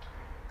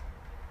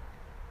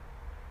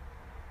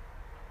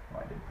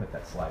 I didn't put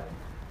that slide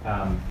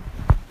in.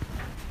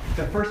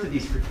 The first of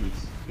these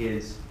critiques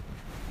is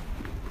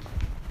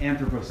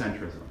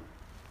anthropocentrism,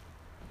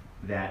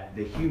 that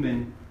the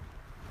human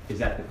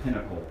is at the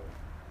pinnacle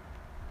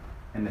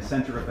and the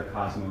center of the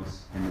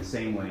cosmos in the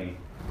same way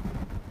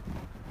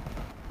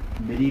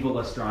medieval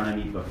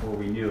astronomy, before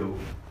we knew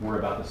more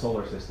about the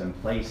solar system,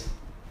 placed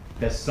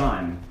the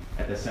sun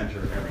at the center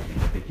of everything.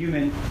 The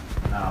human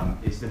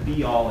is the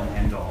be-all and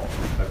end-all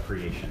of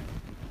creation.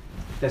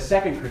 The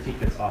second critique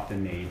that's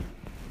often made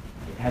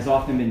has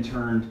often been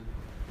termed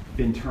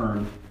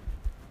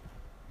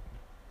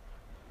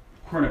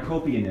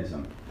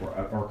cornucopianism, or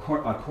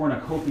a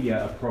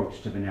cornucopia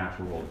approach to the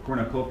natural world.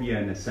 Cornucopia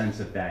in the sense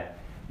of that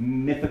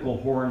mythical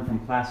horn from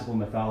classical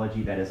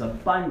mythology that is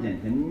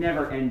abundant and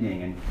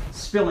never-ending and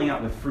spilling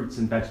out with fruits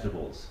and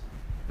vegetables.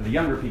 For the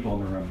younger people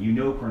in the room, you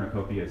know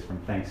cornucopias from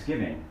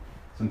Thanksgiving.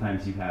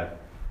 Sometimes you have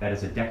that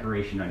as a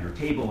decoration on your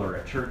table or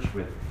at church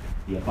with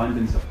the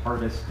abundance of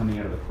harvest coming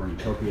out of the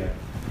cornucopia.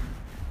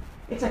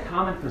 It's a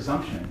common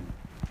presumption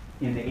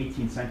in the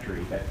 18th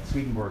century that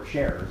Swedenborg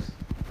shares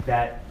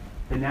that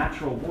the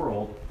natural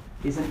world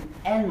is an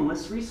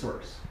endless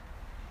resource.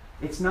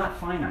 It's not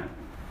finite.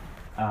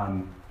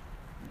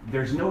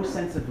 There's no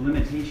sense of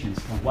limitations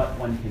to what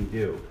one can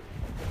do.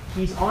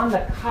 He's on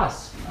the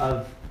cusp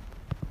of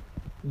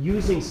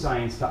using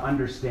science to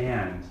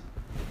understand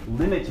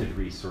limited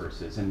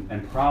resources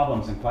and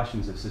problems and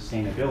questions of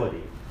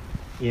sustainability.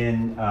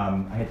 In,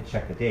 I had to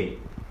check the date,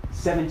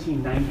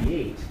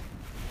 1798,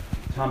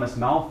 Thomas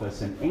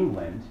Malthus in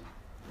England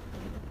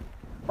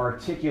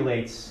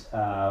articulates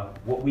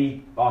what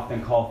we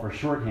often call for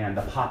shorthand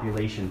the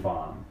population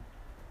bomb,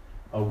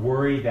 a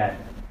worry that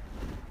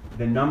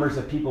the numbers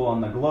of people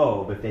on the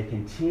globe, if they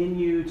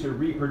continue to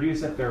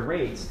reproduce at their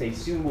rates, they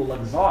soon will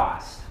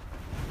exhaust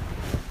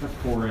the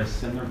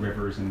forests and the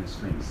rivers and the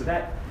streams. So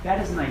that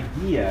is an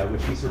idea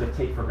which we sort of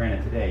take for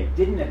granted today.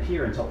 Didn't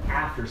appear until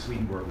after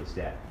Swedenborg was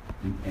dead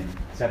in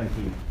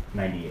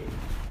 1798.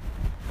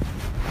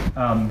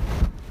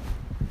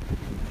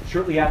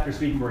 Shortly after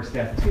Swedenborg's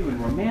death, too,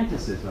 in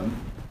Romanticism,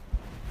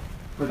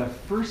 for the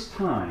first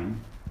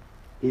time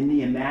in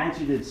the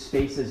imaginative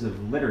spaces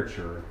of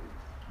literature,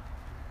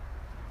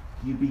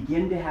 you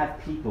begin to have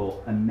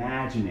people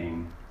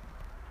imagining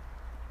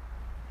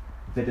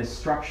the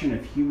destruction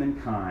of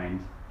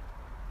humankind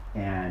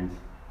and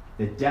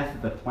the death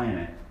of the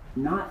planet,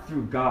 not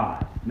through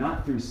God,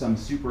 not through some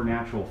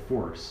supernatural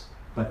force,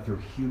 but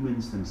through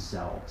humans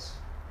themselves.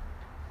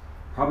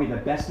 Probably the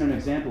best known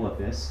example of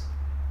this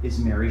is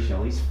Mary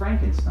Shelley's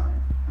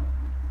Frankenstein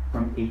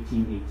from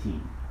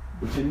 1818,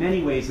 which in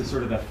many ways is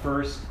sort of the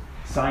first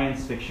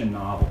science fiction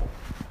novel,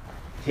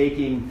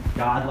 taking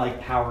godlike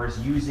powers,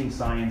 using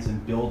science,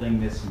 and building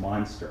this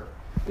monster.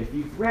 If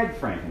you've read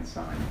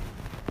Frankenstein,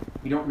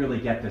 you don't really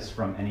get this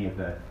from any of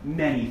the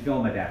many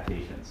film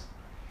adaptations.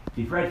 If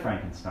you've read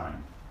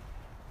Frankenstein,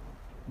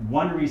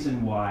 one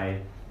reason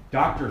why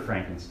Dr.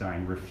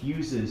 Frankenstein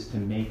refuses to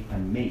make a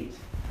mate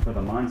for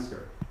the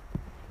monster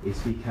is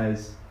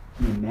because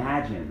he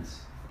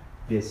imagines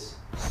this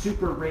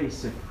super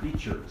race of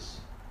creatures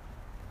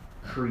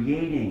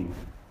creating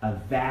a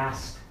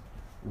vast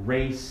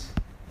race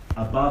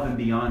above and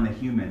beyond the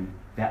human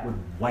that would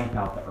wipe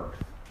out the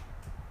earth,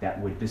 that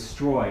would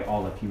destroy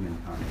all of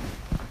humankind.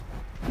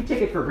 We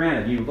take it for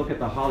granted. You look at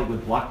the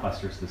Hollywood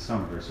blockbusters this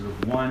summer. There's sort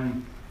of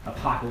one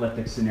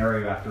apocalyptic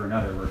scenario after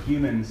another where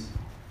humans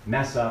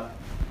mess up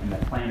and the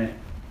planet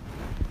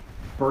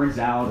burns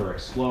out or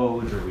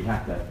explodes, or we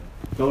have to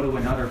go to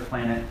another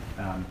planet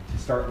to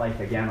start life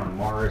again on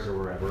Mars or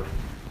wherever.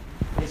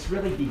 This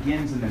really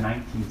begins in the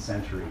 19th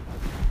century,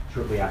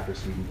 shortly after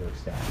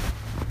Swedenborg's death.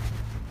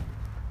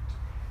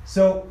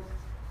 So,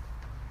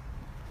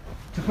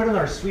 to put on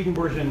our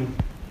Swedenborgian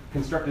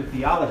constructive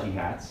theology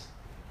hats,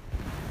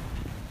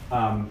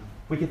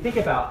 we can think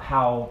about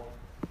how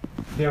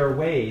there are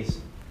ways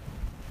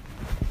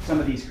some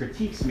of these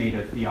critiques made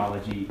of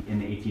theology in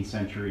the 18th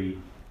century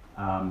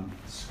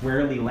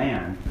squarely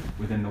land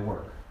within the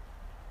work.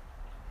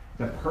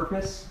 The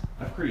purpose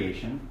of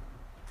creation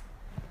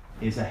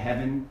is a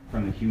heaven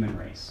from the human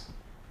race,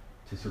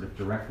 to sort of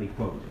directly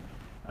quote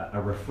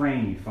a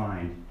refrain you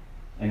find,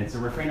 and it's a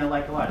refrain I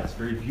like a lot. It's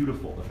very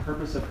beautiful. The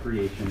purpose of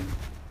creation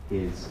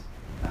is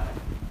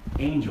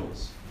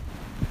angels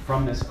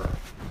from this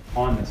earth,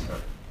 on this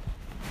earth.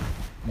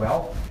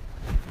 Well,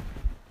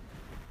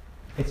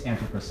 it's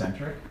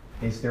anthropocentric.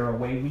 Is there a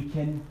way we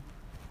can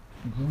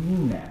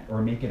green that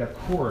or make it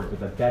accord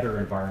with a better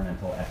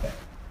environmental ethic?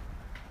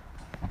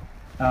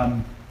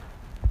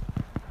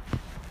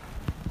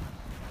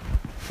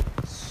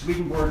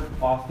 Swedenborg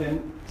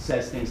often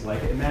says things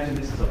like, imagine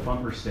this is a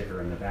bumper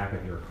sticker in the back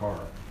of your car,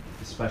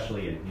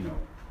 especially in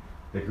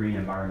the green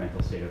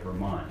environmental state of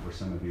Vermont, where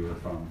some of you are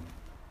from.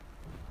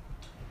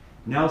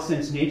 Now,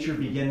 since nature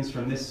begins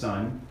from this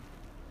sun,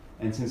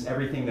 and since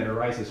everything that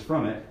arises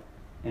from it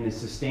and is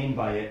sustained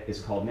by it is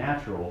called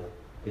natural,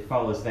 it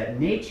follows that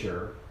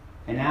nature,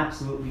 and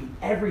absolutely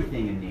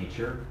everything in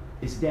nature,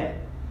 is dead.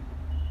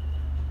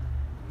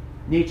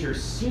 Nature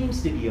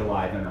seems to be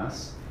alive in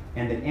us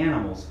and in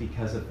animals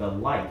because of the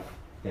life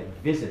that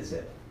visits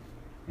it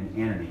and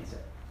animates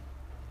it.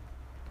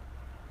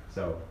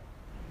 So,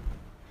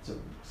 it's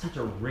such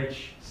a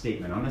rich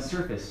statement. On the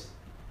surface,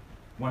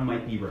 one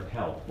might be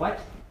repelled. What?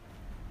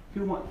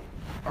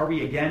 Are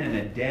we again in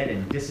a dead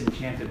and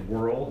disenchanted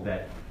world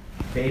that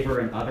Weber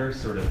and others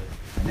sort of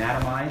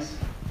anatomize?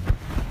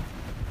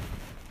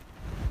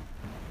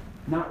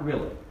 Not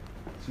really.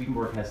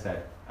 Swedenborg has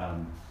that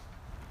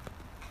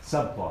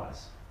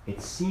subclause.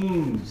 It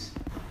seems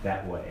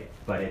that way,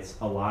 but it's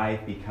alive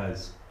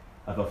because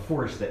of a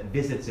force that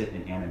visits it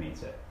and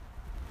animates it.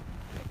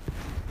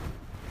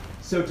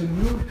 So to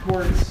move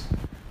towards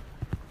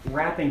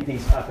wrapping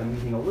things up and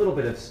leaving a little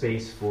bit of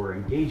space for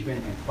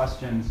engagement and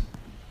questions,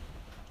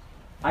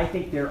 I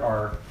think there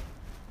are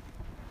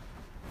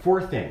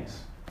four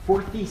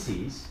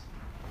theses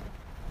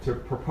to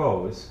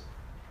propose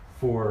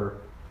for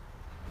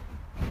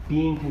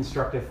being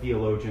constructive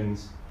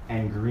theologians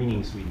and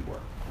greening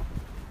Swedenborg.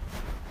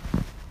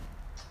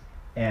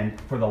 And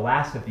for the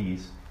last of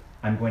these,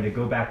 I'm going to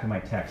go back to my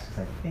text,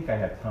 because I think I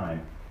have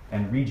time,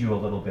 and read you a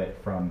little bit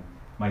from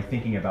my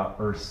thinking about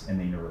Urs and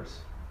the universe.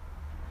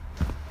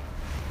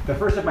 The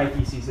first of my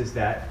theses is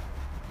that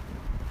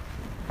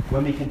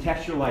when we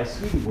contextualize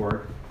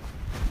Swedenborg,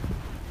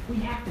 we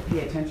have to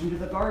pay attention to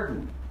the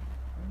garden.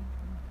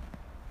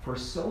 For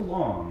so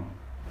long,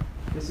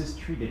 this is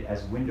treated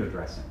as window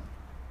dressing.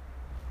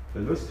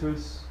 The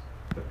Lusthus,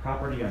 the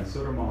property on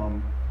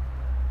Södermalm,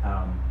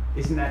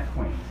 isn't that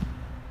quaint?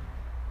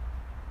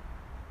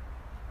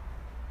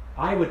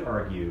 I would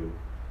argue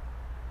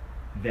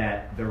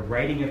that the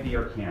writing of the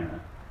Arcana,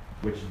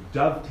 which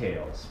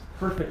dovetails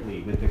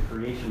perfectly with the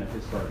creation of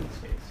his garden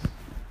space,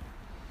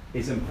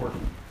 is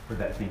important for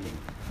that thinking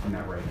and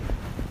that writing.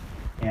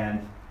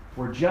 And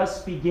we're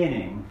just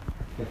beginning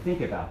to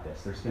think about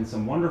this. There's been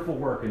some wonderful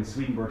work in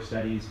Swedenborg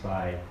studies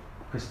by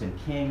Kristen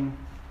King,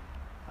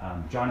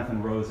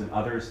 Jonathan Rose, and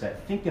others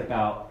that think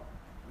about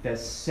the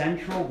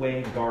central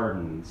way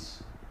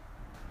gardens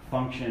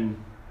function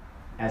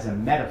as a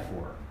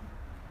metaphor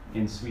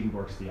in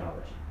Swedenborg's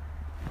theology.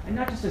 And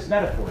not just as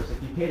metaphors.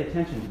 If you paid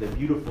attention to the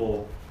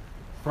beautiful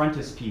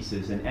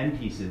frontispieces and end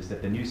pieces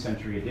that the New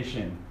Century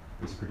Edition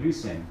is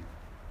producing,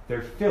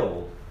 they're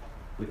filled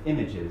with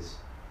images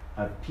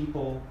of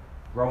people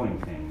growing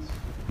things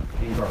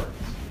in gardens.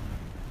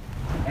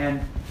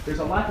 And there's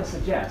a lot to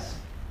suggest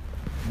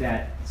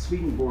that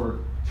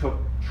Swedenborg took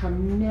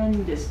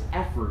tremendous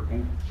effort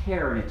and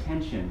care and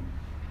attention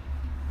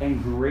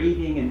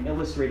engraving and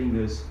illustrating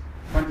those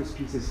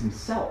frontispieces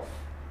himself.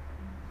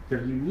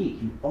 They're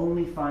unique. You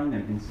only find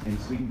them in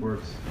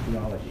Swedenborg's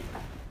theology.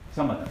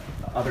 Some of them.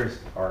 Others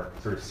are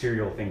sort of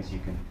serial things you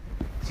can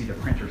see the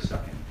printer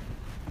stuck in.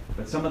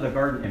 But some of the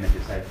garden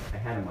images I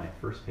had on my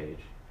first page,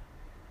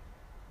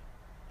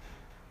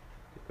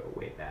 to go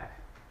way back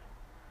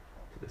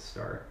to the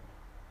start.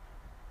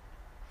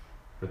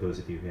 For those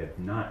of you who have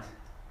not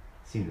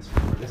seen this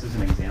before, this is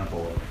an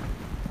example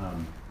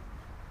of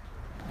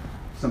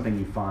something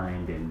you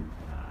find in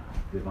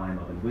Divine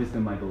Love and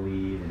Wisdom, I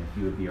believe, and a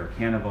few of the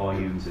Arcana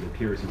volumes. It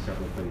appears in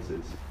several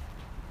places.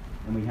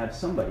 And we have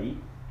somebody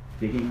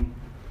digging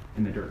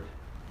in the dirt.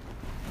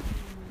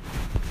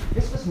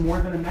 This was more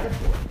than a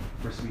metaphor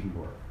for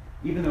Swedenborg,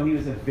 even though he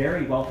was a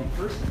very wealthy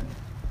person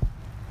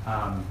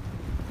and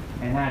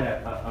had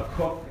a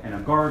cook and a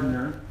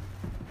gardener.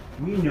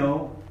 We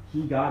know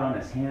he got on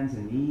his hands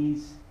and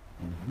knees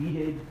and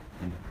weeded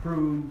and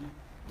pruned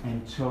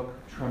and took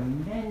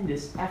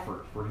tremendous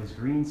effort for his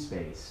green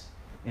space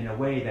in a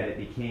way that it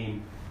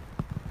became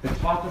the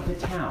talk of the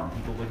town.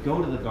 People would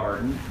go to the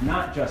garden,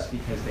 not just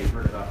because they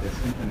heard about this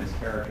infamous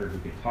character who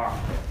could talk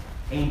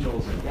to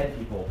angels and dead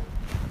people,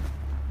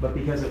 but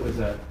because it was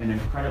an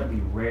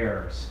incredibly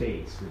rare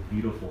space with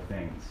beautiful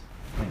things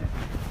in it.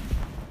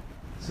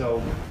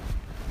 So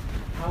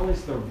how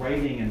is the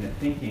writing and the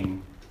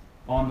thinking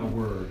on the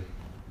word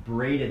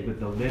braided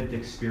with the lived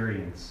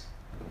experience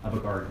of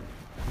a garden?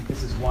 I think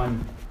this is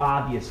one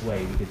obvious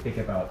way we could think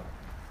about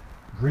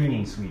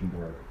greening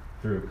Swedenborg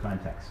through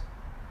context.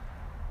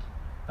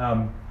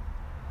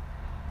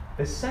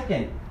 The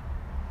second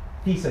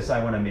thesis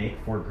I want to make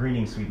for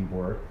greening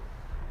Swedenborg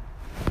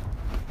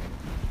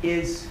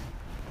is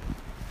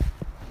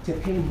to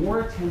pay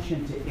more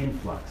attention to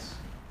influx.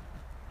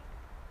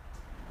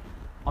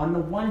 On the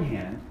one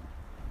hand,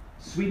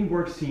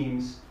 Swedenborg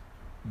seems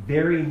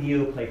very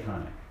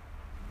Neoplatonic.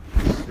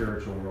 The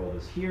spiritual world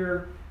is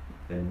here,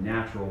 the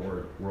natural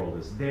world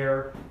is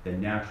there, the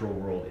natural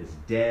world is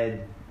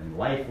dead and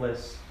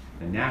lifeless,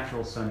 the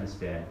natural sun is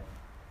dead.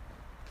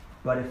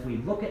 But if we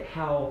look at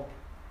how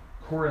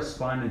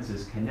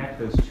correspondences connect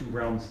those two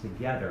realms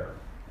together,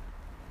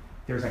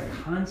 there's a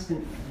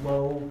constant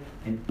flow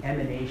and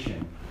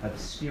emanation of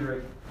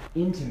spirit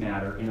into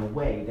matter in a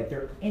way that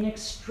they're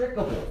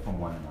inextricable from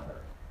one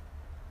another.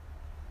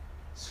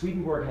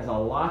 Swedenborg has a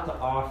lot to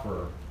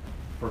offer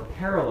for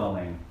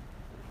paralleling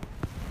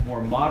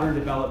more modern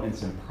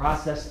developments in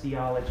process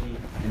theology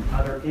and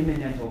other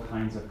immanental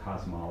kinds of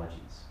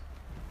cosmologies.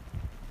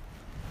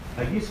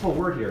 A useful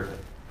word here.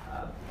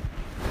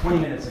 20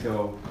 minutes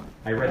ago,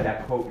 I read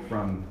that quote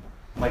from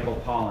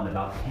Michael Pollan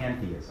about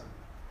pantheism,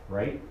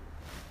 right?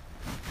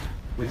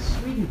 With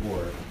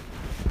Swedenborg,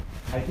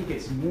 I think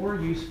it's more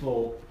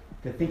useful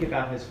to think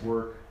about his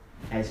work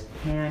as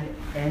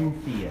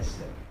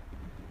pan-entheistic.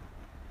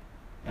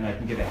 And I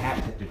can give a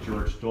hat tip to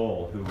George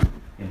Dole, who,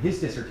 in his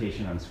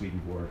dissertation on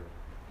Swedenborg,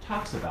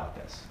 talks about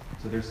this.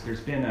 So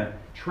there's been a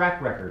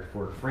track record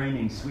for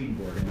framing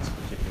Swedenborg in this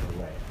particular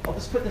way. I'll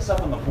just put this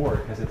up on the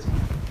board because it's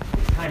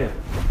kind of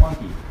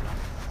clunky.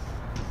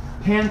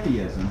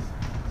 Pantheism,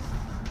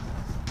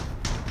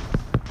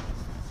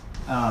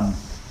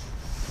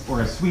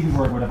 or as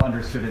Swedenborg would have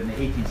understood it in the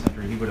 18th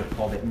century, he would have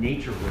called it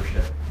nature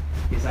worship,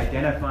 is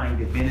identifying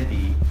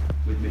divinity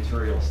with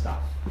material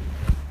stuff.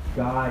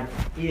 God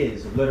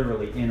is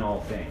literally in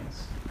all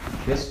things.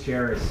 This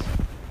chair is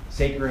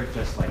sacred,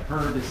 just like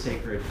Herb is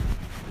sacred.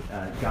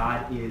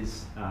 God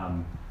is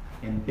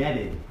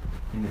embedded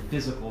in the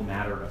physical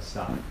matter of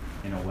stuff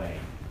in a way.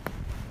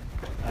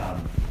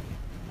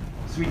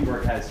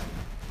 Swedenborg has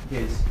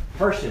his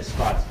harshest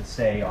spots to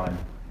say on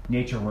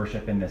nature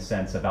worship in this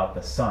sense about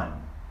the sun,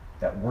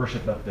 that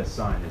worship of the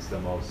sun is the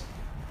most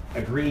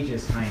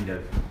egregious kind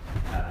of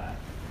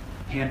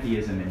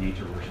pantheism and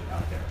nature worship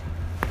out there.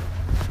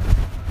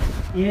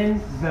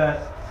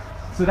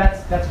 So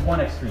that's one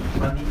extreme.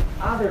 On the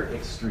other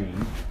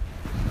extreme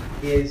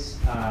is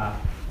a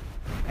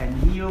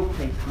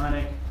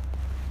Neoplatonic,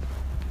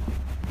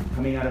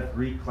 coming out of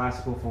Greek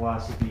classical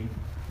philosophy,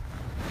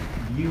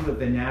 view of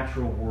the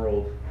natural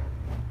world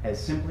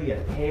as simply a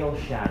pale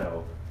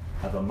shadow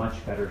of a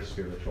much better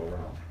spiritual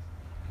realm.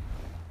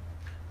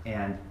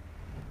 And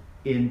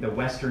in the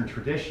Western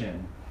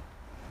tradition,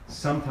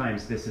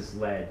 sometimes this has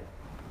led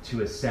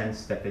to a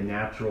sense that the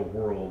natural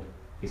world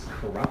is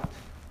corrupt,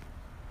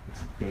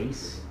 it's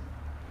base.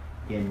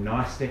 In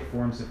Gnostic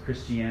forms of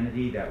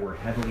Christianity that were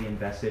heavily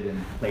invested in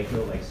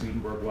Plato, like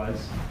Swedenborg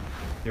was,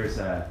 there's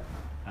a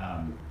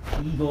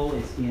evil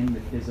is in the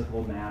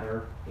physical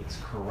matter. It's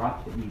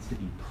corrupt. It needs to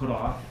be put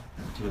off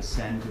to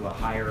ascend to a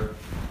higher,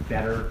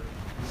 better,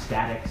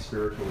 static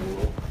spiritual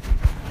world.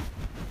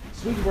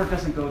 Swedenborg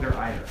doesn't go there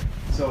either.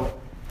 So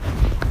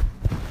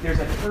there's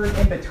a turn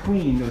in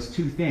between those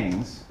two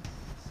things,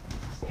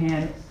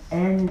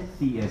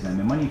 panentheism.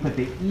 And when you put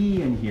the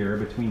E in here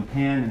between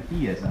pan and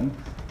theism,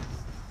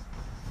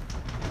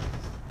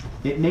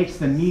 it makes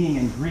the meaning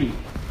in Greek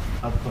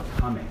of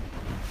becoming,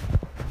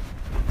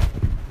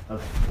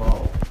 of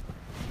flow.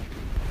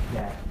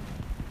 That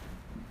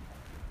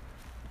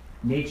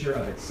nature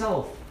of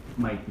itself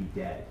might be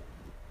dead,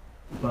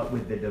 but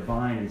with the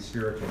divine and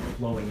spiritual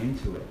flowing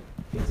into it,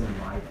 it's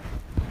enlivened,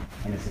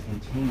 and it's a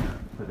container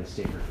for the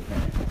sacred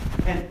within it.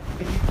 And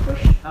if you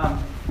push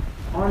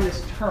on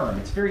this term,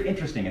 it's very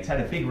interesting. It's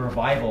had a big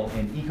revival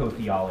in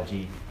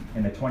eco-theology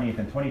in the 20th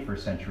and 21st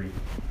century.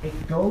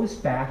 It goes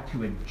back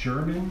to a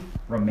German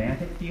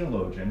Romantic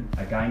theologian,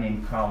 a guy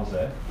named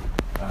Krause,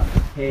 Krause,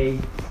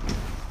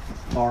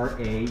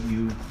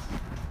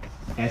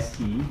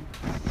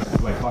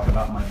 who I talk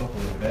about in my book a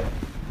little bit,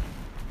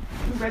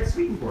 who read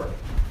Swedenborg.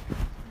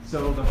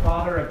 So the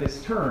father of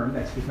this term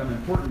that's become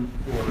important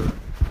for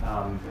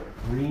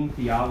green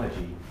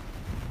theology,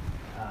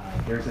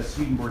 there's a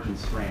Swedenborgian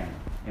strand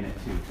in it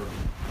too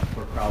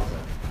for Krause,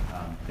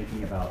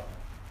 thinking about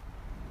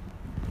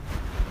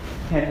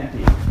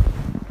panentheism.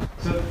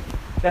 So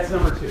that's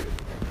number two,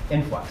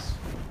 influx,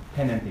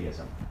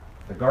 panentheism.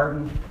 The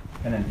garden,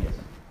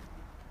 panentheism.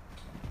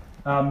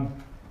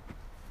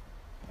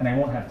 And I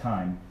won't have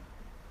time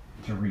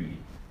to read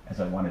as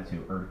I wanted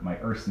to, or my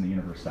Earths in the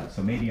Universe stuff.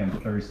 So maybe on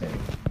Thursday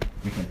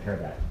we can pair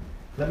that.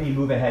 Let me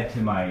move ahead to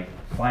my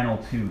final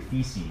two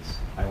theses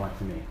I want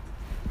to make.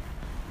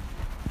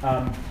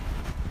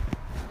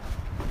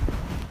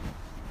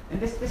 And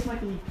this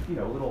might be,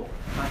 a little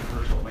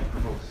controversial. It might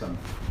provoke some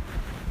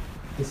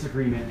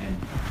disagreement and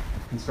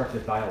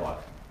constructive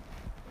dialogue.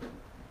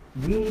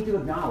 We need to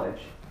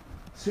acknowledge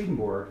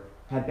Swedenborg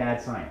had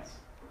bad science.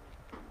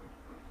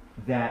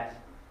 That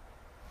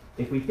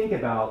if we think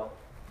about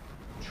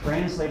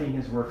translating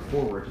his work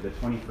forward to the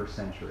 21st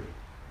century,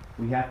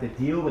 we have to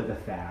deal with the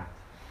fact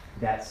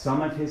that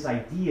some of his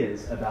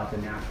ideas about the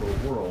natural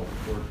world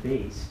were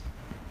based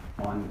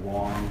on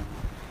wrong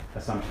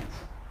assumptions.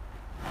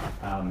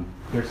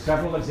 There's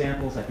several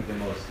examples. I think the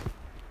most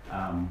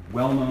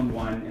well-known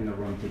one in the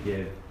room to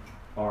give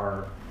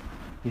are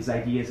his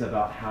ideas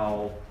about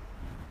how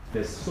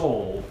the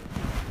soul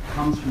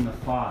comes from the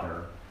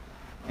Father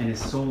and is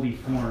solely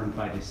formed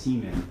by the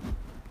semen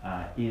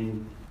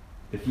in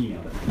the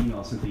female. The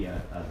female is simply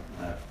a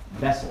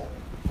vessel.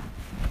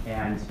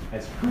 And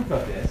as proof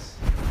of this,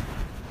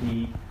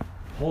 he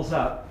pulls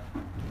up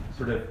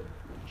sort of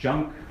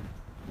junk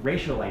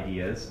racial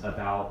ideas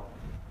about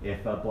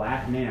if a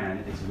black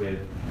man is with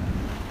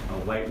a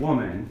white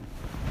woman,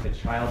 the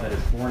child that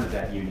is born of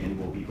that union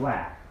will be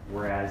black.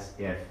 Whereas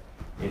if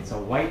it's a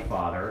white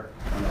father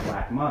and a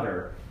black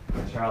mother,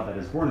 the child that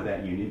is born of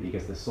that union,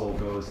 because the soul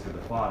goes to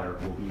the father,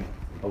 will be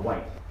a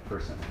white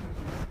person.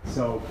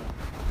 So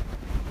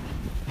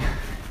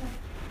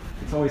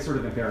it's always sort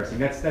of embarrassing.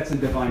 That's in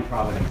Divine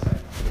Providence.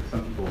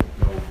 Some people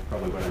know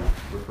probably what I'm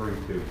referring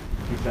to,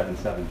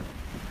 277.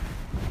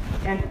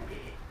 And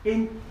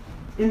in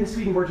the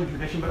Swedenborgian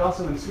tradition, but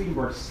also in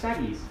Swedenborg's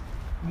studies,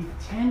 we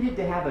tended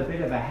to have a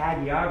bit of a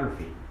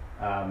hagiography,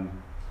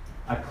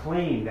 a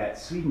claim that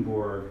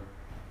Swedenborg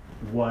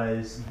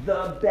was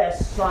the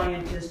best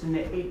scientist in the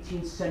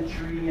 18th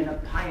century and a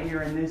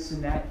pioneer in this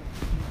and that.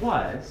 He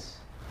was,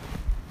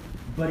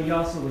 but he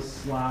also was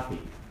sloppy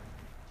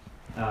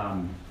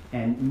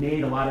and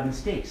made a lot of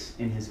mistakes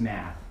in his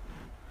math.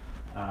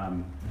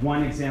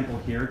 One example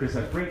here, there's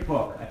a great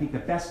book, I think the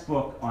best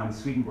book on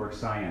Swedenborg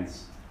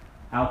science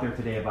out there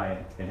today by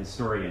a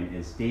historian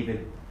is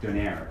David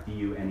Dunér,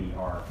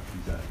 D-U-N-E-R.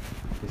 He's a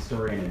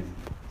historian in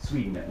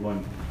Sweden at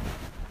Lund.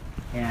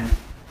 And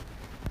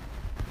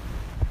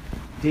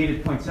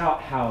David points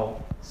out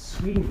how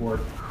Swedenborg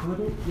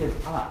couldn't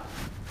give up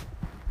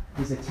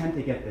his attempt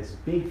to get this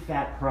big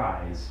fat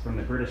prize from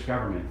the British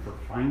government for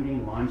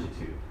finding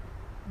longitude.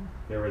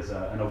 There was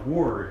an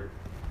award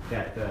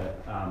that the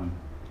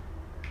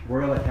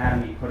Royal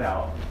Academy put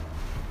out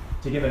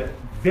to give a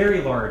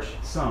very large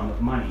sum of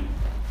money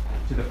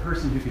to the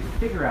person who could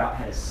figure out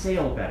how to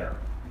sail better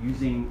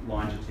using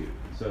longitude.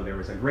 So there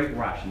was a great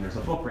rush, and there's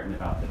a book written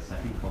about this, I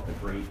think called The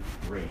Great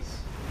Race.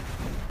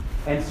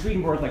 And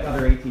Swedenborg, like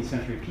other 18th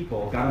century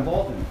people, got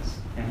involved in this.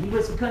 And he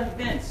was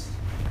convinced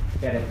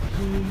that if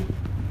he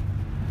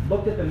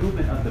looked at the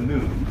movement of the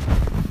moon,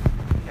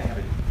 I have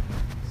a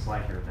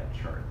slide here of that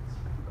chart.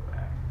 Let's go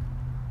back.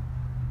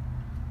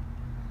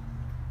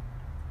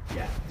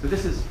 Yeah, so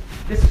this is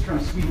from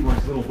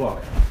Swedenborg's little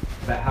book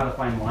about how to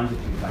find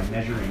longitude by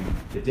measuring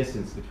the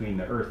distance between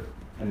the Earth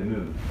and the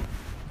moon.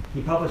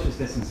 He publishes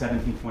this in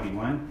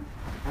 1721,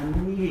 and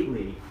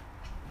immediately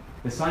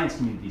the science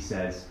community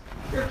says,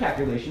 your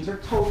calculations are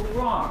totally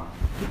wrong.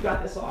 You've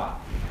got this off.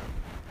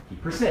 He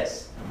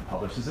persists,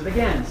 publishes it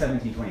again in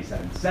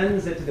 1727,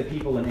 sends it to the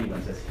people in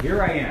England, says,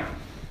 here I am.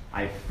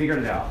 I figured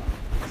it out.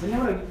 He said,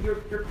 no,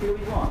 you're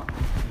clearly wrong.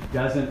 He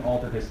doesn't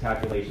alter his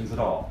calculations at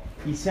all.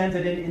 He sends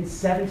it in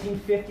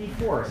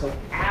 1754, so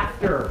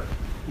after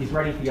he's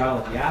writing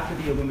theology, after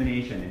the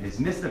Illumination, in his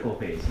mystical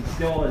phase, he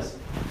still is,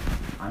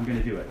 I'm going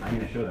to do it. I'm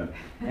going to show them.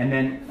 And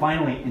then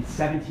finally, in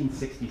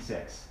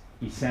 1766,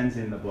 he sends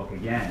in the book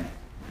again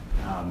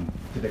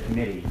to the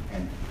committee,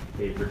 and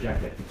they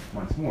reject it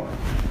once more.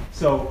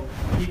 So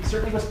he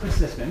certainly was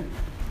persistent,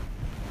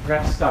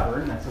 perhaps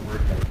stubborn. That's a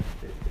word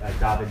that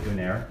David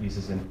Dunér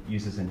uses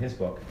in his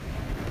book.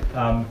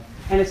 And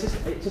it's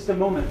just a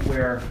moment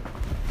where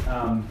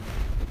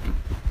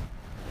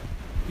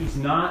he's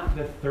not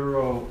the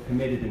thorough,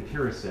 committed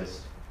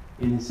empiricist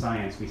in his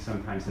science we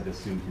sometimes have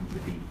assumed him to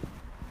be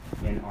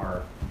in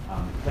our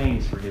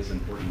claims for his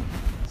important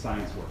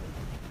science work.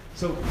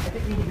 So I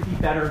think we need to be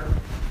better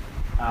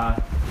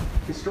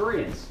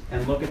historians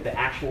and look at the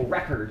actual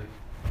record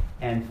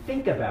and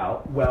think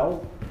about,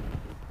 well,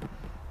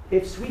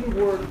 if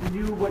Swedenborg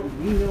knew what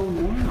we know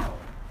now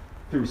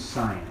through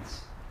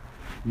science,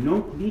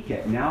 nunc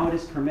licet, now it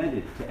is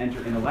permitted to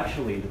enter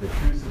intellectually into the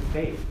truths of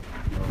faith.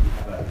 You know, we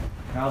have a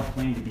proud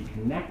claim to be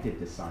connected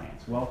to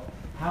science. Well,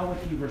 how would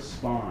he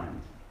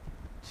respond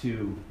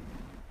to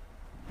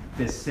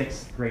this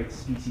sixth great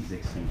species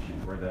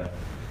extinction, or the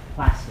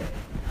plastic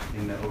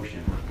in the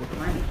ocean, or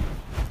climate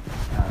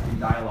change, in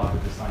dialogue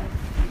with the science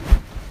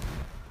community?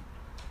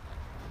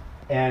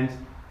 And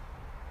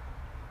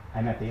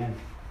I'm at the end.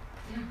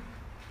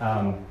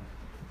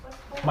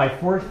 My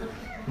fourth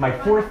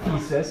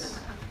thesis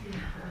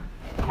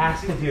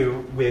has to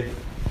do with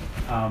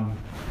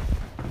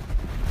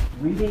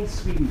reading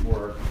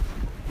Swedenborg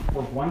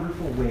for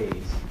wonderful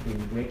ways in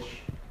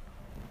which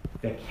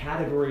the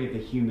category of the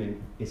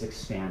human is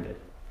expanded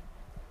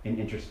in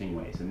interesting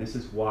ways. And this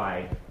is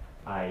why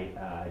I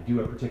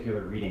do a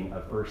particular reading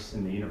of Earths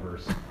in the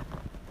Universe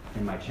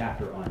in my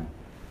chapter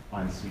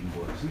on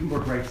Swedenborg.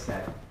 Swedenborg writes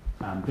that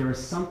there is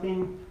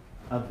something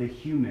of the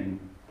human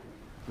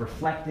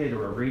reflected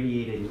or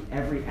irradiated in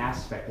every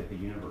aspect of the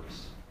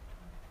universe.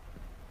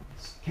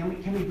 Can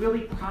we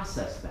really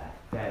process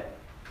that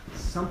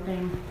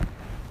something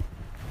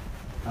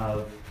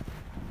of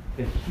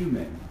the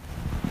human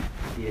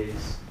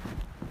is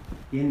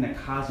in the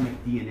cosmic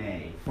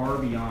DNA, far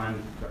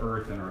beyond the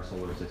Earth and our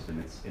solar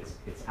system?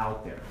 It's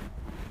out there.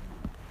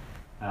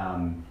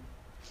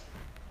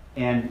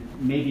 And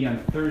maybe on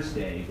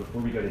Thursday,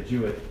 before we go to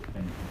Jewett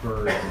and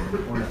birds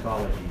and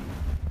ornithology,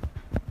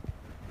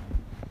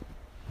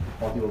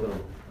 I'll do a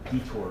little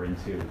detour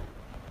into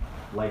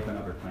life on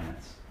other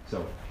planets.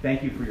 So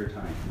thank you for your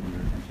time and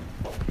your attention.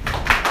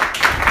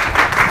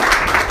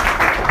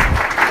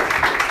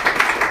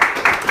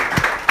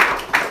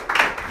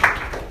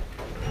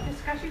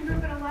 Discussion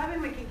group at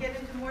 11, we can get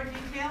into more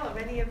detail of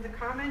any of the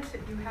comments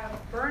that you have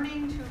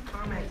burning to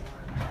comment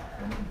on.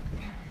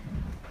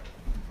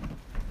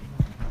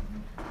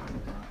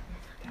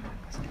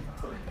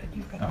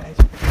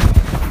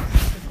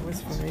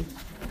 Was for me.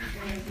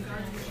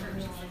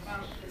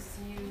 About this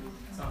new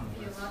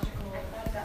theological